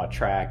asking about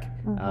track,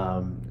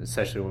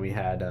 especially when we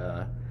had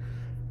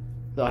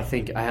I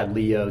think I had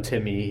Leo,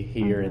 Timmy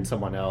here, and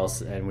someone else,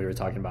 and we were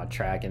talking about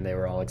track, and they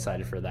were all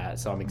excited for that.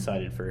 So I'm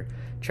excited for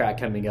track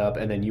coming up.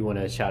 And then you want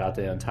to shout out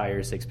the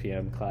entire 6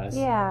 p.m. class?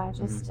 Yeah,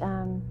 just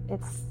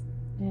it's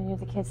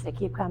the kids that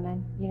keep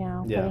coming,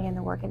 putting in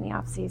the work in the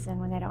off season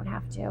when they don't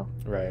have to.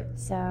 Right.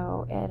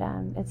 So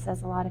it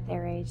says a lot at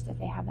their age that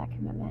they have that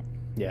commitment.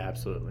 Yeah,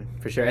 absolutely.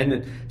 For sure. And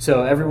then,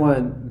 so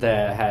everyone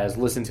that has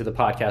listened to the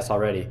podcast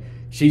already,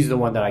 she's the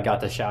one that I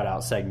got the shout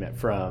out segment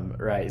from,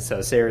 right?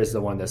 So Sarah's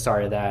the one that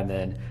started that. And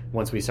then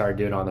once we started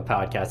doing it on the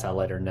podcast, I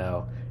let her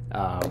know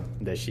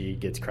that she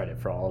gets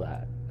credit for all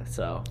that.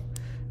 So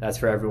that's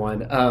for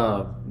everyone.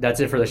 That's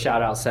it for the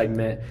shout out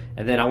segment.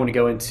 And then I want to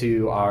go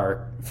into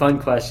our fun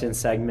question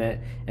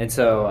segment. And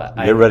so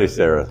get ready,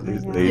 Sarah.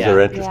 These are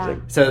interesting. Yeah.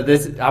 So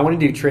I want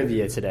to do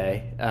trivia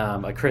today,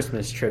 a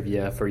Christmas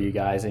trivia for you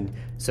guys. And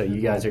so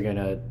you guys are going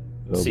to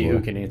see who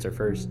can answer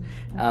first.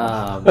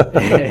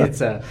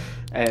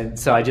 And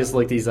so I just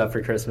looked these up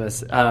for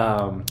Christmas.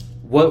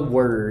 What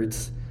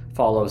words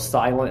follow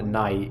Silent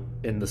Night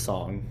in the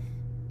song?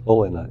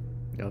 Holy Night.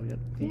 Oh, yeah.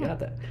 You got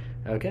that.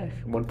 Okay,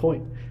 1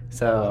 point.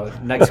 So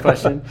next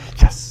question.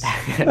 Yes.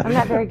 I'm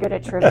not very good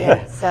at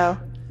trivia, so.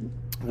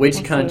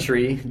 Which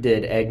country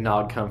did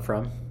eggnog come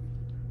from?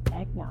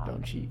 Eggnog.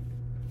 Don't cheat.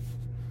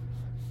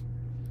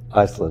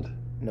 Iceland.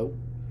 Nope.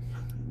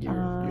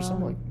 You're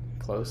somewhat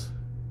close.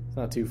 It's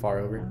not too far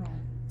over.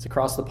 It's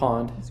across the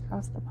pond. It's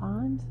across the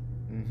pond?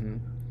 Mm-hmm.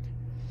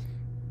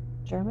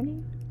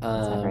 Germany? It's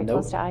not very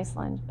close to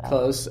Iceland. But.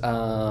 Close.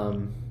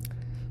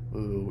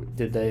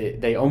 Did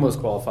they almost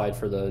qualified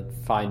for the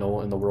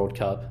final in the World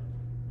Cup?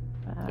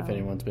 If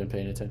anyone's been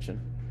paying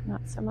attention.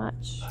 Not so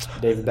much.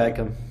 David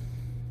Beckham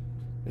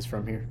is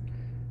from here.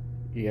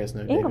 You guys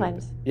know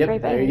England. Yep,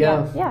 Great there you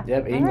go. Yeah.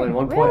 Yep, England,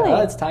 right. 1 point. Really?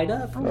 Oh, it's tied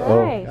up. All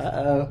right.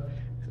 Uh-oh.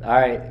 All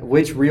right.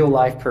 Which real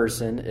life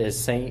person is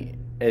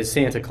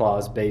Santa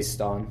Claus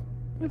based on?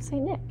 I'd say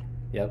Nick.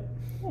 Yep.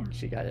 Yeah.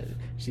 She got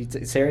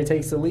it. Sarah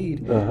takes the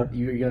lead. Uh-huh.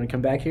 You're going to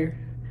come back here?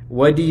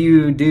 What do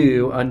you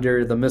do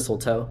under the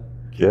mistletoe?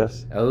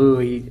 Kiss.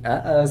 Oh,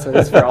 so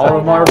it's for all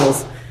the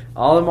marbles.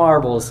 All the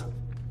marbles.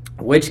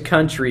 Which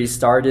country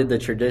started the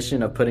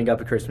tradition of putting up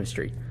a Christmas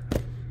tree?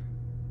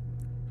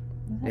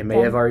 It may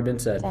have already been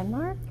said.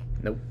 Denmark?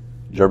 Nope.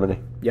 Germany.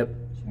 Yep.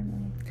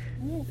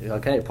 Germany.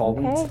 Okay, Paul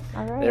wins. Okay,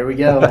 all right. There we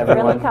go,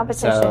 everyone. Really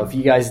competition. So if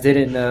you guys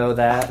didn't know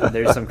that,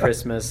 there's some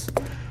Christmas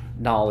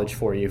knowledge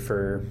for you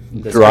for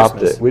this Dropped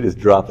Christmas. it. We just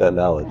dropped that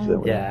knowledge,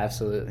 didn't we? Yeah,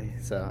 absolutely.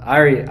 So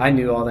I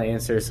knew all the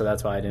answers, so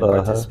that's why I didn't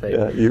participate.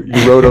 Yeah.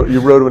 You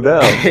wrote them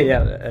down.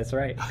 Yeah, that's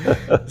right.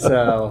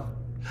 So,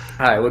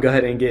 all right, we'll go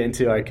ahead and get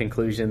into our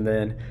conclusion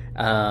then.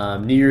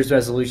 New Year's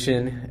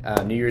resolution.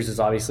 New Year's is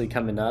obviously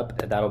coming up.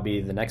 That'll be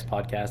the next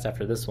podcast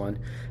after this one.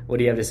 What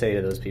do you have to say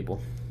to those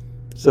people?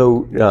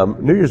 So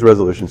New Year's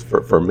resolutions,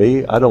 for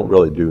me, I don't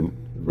really do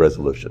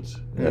resolutions.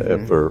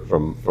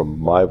 From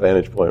my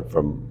vantage point,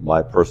 from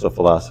my personal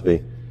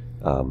philosophy,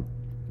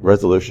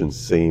 resolutions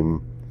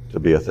seem to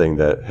be a thing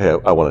that, hey,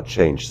 I want to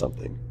change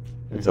something.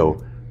 And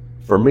so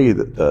for me,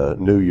 the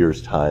New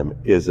Year's time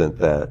isn't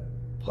that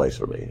place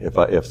for me.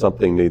 If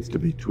something needs to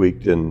be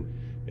tweaked in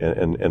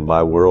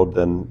my world,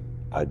 then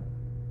I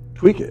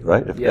tweak it,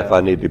 right? If I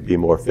need to be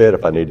more fit,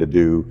 if I need to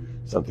do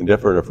something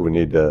different, if we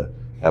need to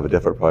have a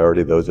different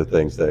priority, those are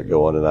things that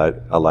go on, and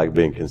I like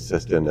being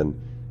consistent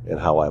in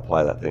how I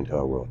apply that thing to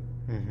our world.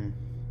 Mm-hmm.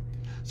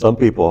 Some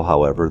people,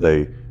 however,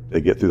 they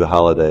get through the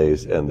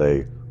holidays and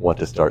they want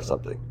to start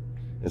something.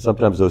 And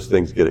sometimes those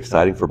things get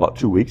exciting for about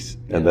 2 weeks,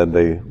 and then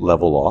they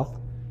level off.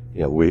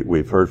 You know,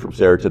 we've heard from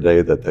Sarah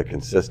today that the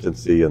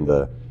consistency and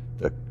the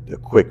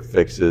quick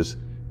fixes,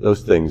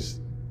 those things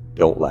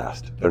don't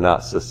last. They're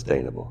not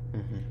sustainable.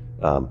 Mm-hmm.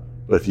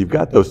 But if you've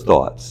got those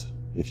thoughts,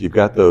 if you've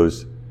got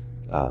those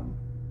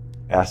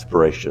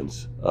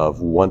aspirations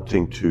of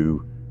wanting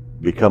to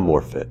become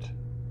more fit,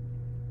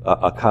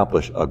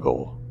 accomplish a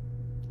goal,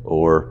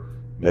 or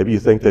maybe you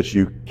think that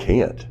you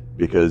can't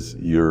because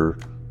you're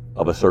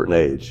of a certain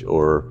age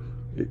or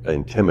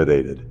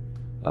intimidated,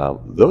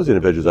 those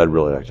individuals I'd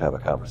really like to have a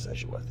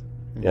conversation with.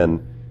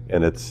 Mm-hmm.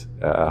 And it's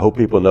I hope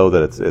people know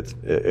that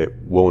it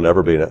won't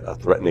ever be a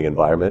threatening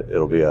environment.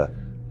 It'll be a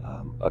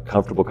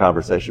comfortable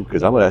conversation,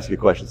 because I'm going to ask you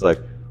questions like,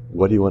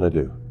 what do you want to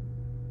do?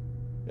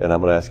 And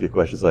I'm going to ask you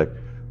questions like,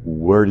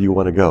 where do you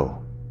want to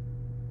go?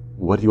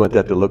 What do you want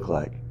that to look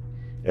like?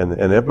 And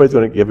everybody's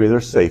going to give me their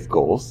safe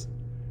goals.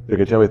 They're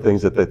going to tell me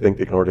things that they think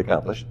they can already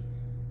accomplish.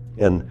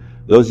 And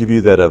those of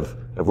you that have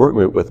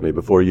worked with me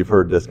before, you've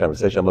heard this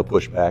conversation, I'm going to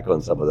push back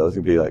on some of those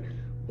and be like,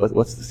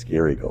 what's the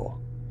scary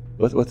goal?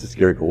 What's the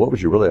scary goal? What would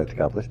you really like to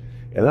accomplish?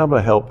 And then I'm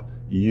going to help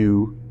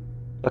you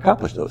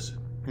accomplish those.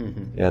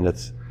 Mm-hmm. And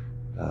it's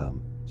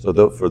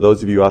for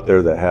those of you out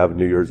there that have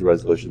New Year's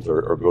resolutions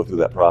or go through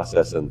that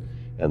process and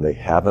they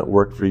haven't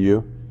worked for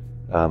you,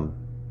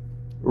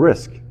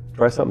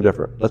 try something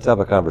different. Let's have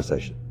a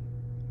conversation.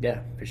 Yeah,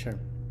 for sure.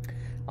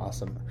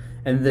 Awesome.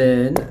 And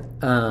then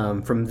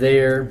from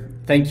there,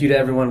 thank you to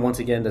everyone once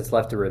again that's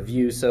left a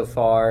review so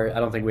far. I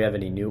don't think we have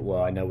any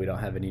I know we don't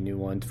have any new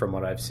ones from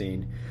what I've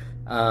seen.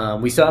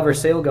 We still have our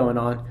sale going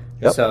on.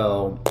 Yep.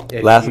 So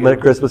last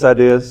minute Christmas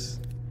ideas.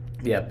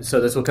 Yeah, so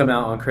this will come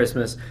out on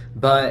Christmas.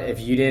 But if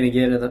you didn't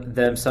give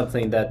them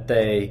something that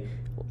they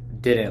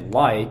didn't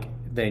like,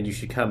 then you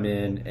should come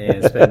in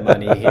and spend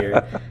money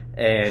here,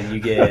 and you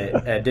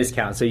get a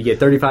discount. So you get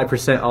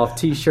 35% off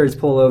T-shirts,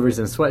 pullovers,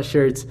 and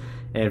sweatshirts,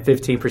 and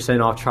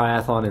 15% off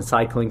triathlon and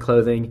cycling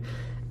clothing.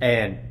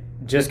 And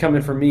just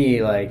coming from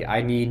me, like,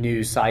 I need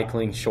new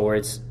cycling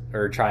shorts,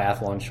 or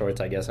triathlon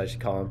shorts, I guess I should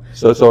call them.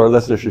 So our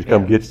listeners should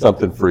come get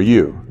something for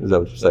you. Is that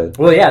what you're saying?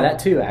 Well, yeah, that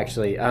too,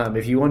 actually.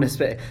 If you want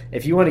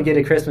to get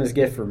a Christmas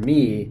gift for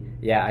me,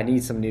 yeah, I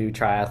need some new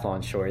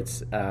triathlon shorts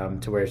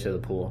to wear to the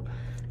pool.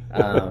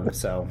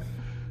 So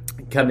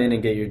come in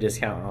and get your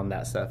discount on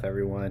that stuff,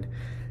 everyone.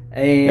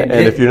 And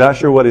if you're not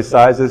sure what his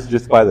size is,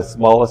 just buy the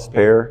smallest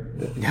pair.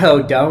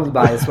 No, don't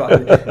buy a small.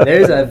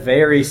 There's a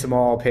very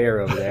small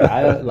pair over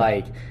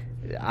there.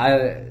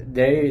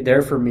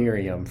 They're for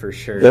Miriam for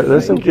sure.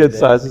 There's some kid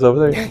sizes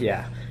over there.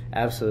 Yeah,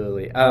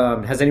 absolutely.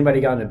 Has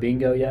anybody gotten a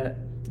bingo yet?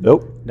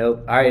 Nope.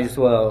 All right.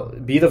 Well,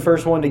 be the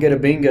first one to get a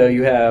bingo.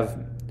 You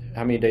have,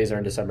 how many days are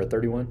in December?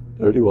 31.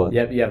 31.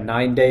 Yep. You have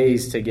 9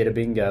 days to get a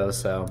bingo.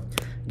 So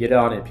get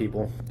on it,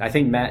 people. I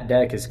think Matt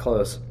Deck is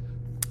close.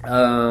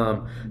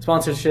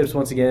 Sponsorships,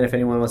 once again, if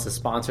anyone wants to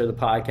sponsor the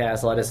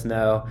podcast, let us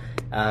know.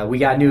 We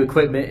got new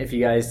equipment. If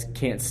you guys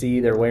can't see,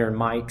 they're wearing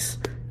mics.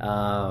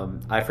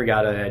 I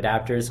forgot an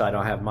adapter, so I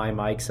don't have my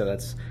mic, so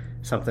that's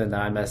something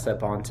that I messed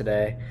up on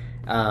today.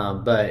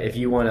 But if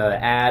you want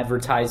to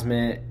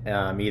advertisement,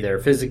 either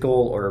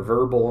physical or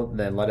verbal,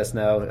 then let us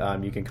know.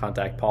 You can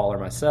contact Paul or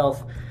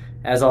myself.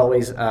 As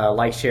always,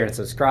 like, share, and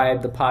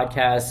subscribe the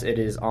podcast. It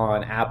is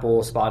on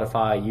Apple,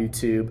 Spotify,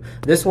 YouTube.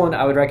 This one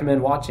I would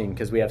recommend watching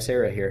because we have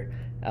Sarah here.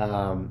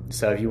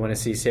 So if you want to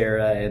see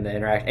Sarah and the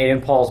interact,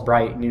 and Paul's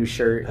bright new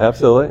shirt.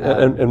 Absolutely.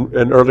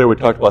 And earlier we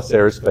talked about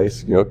Sarah's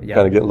face, kind of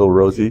getting a little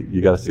rosy.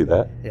 You got to see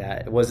that.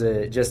 Yeah. Was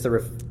it just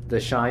the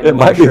shine? It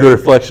might be the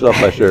reflection of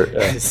my shirt.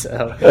 Yeah.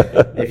 So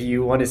if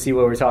you want to see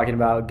what we're talking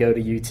about, go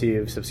to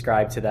YouTube,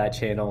 subscribe to that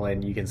channel,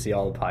 and you can see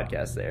all the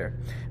podcasts there.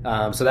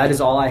 So that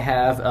is all I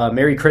have.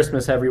 Merry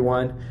Christmas,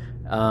 everyone.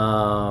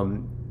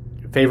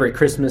 Favorite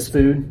Christmas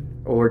food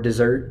or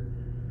dessert?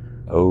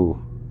 Oh,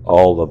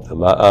 all of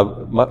them.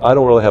 I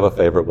don't really have a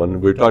favorite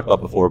one. We talked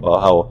about before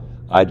about how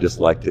I just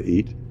like to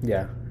eat.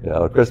 Yeah.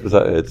 Christmas,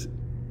 it's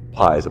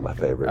pies are my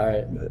favorite. All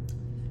right.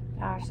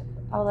 Gosh,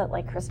 all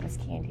that Christmas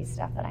candy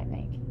stuff that I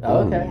make. Oh,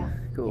 okay. Yeah.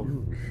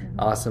 Cool.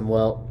 Awesome.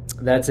 Well,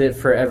 that's it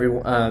for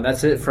everyone.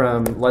 That's it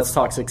from Let's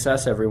Talk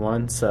Success,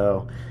 everyone.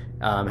 So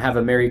have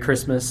a Merry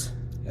Christmas.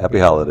 Happy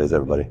holidays,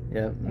 everybody.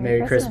 Yeah.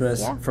 Merry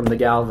Christmas from the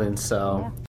Galvins. So. Yeah.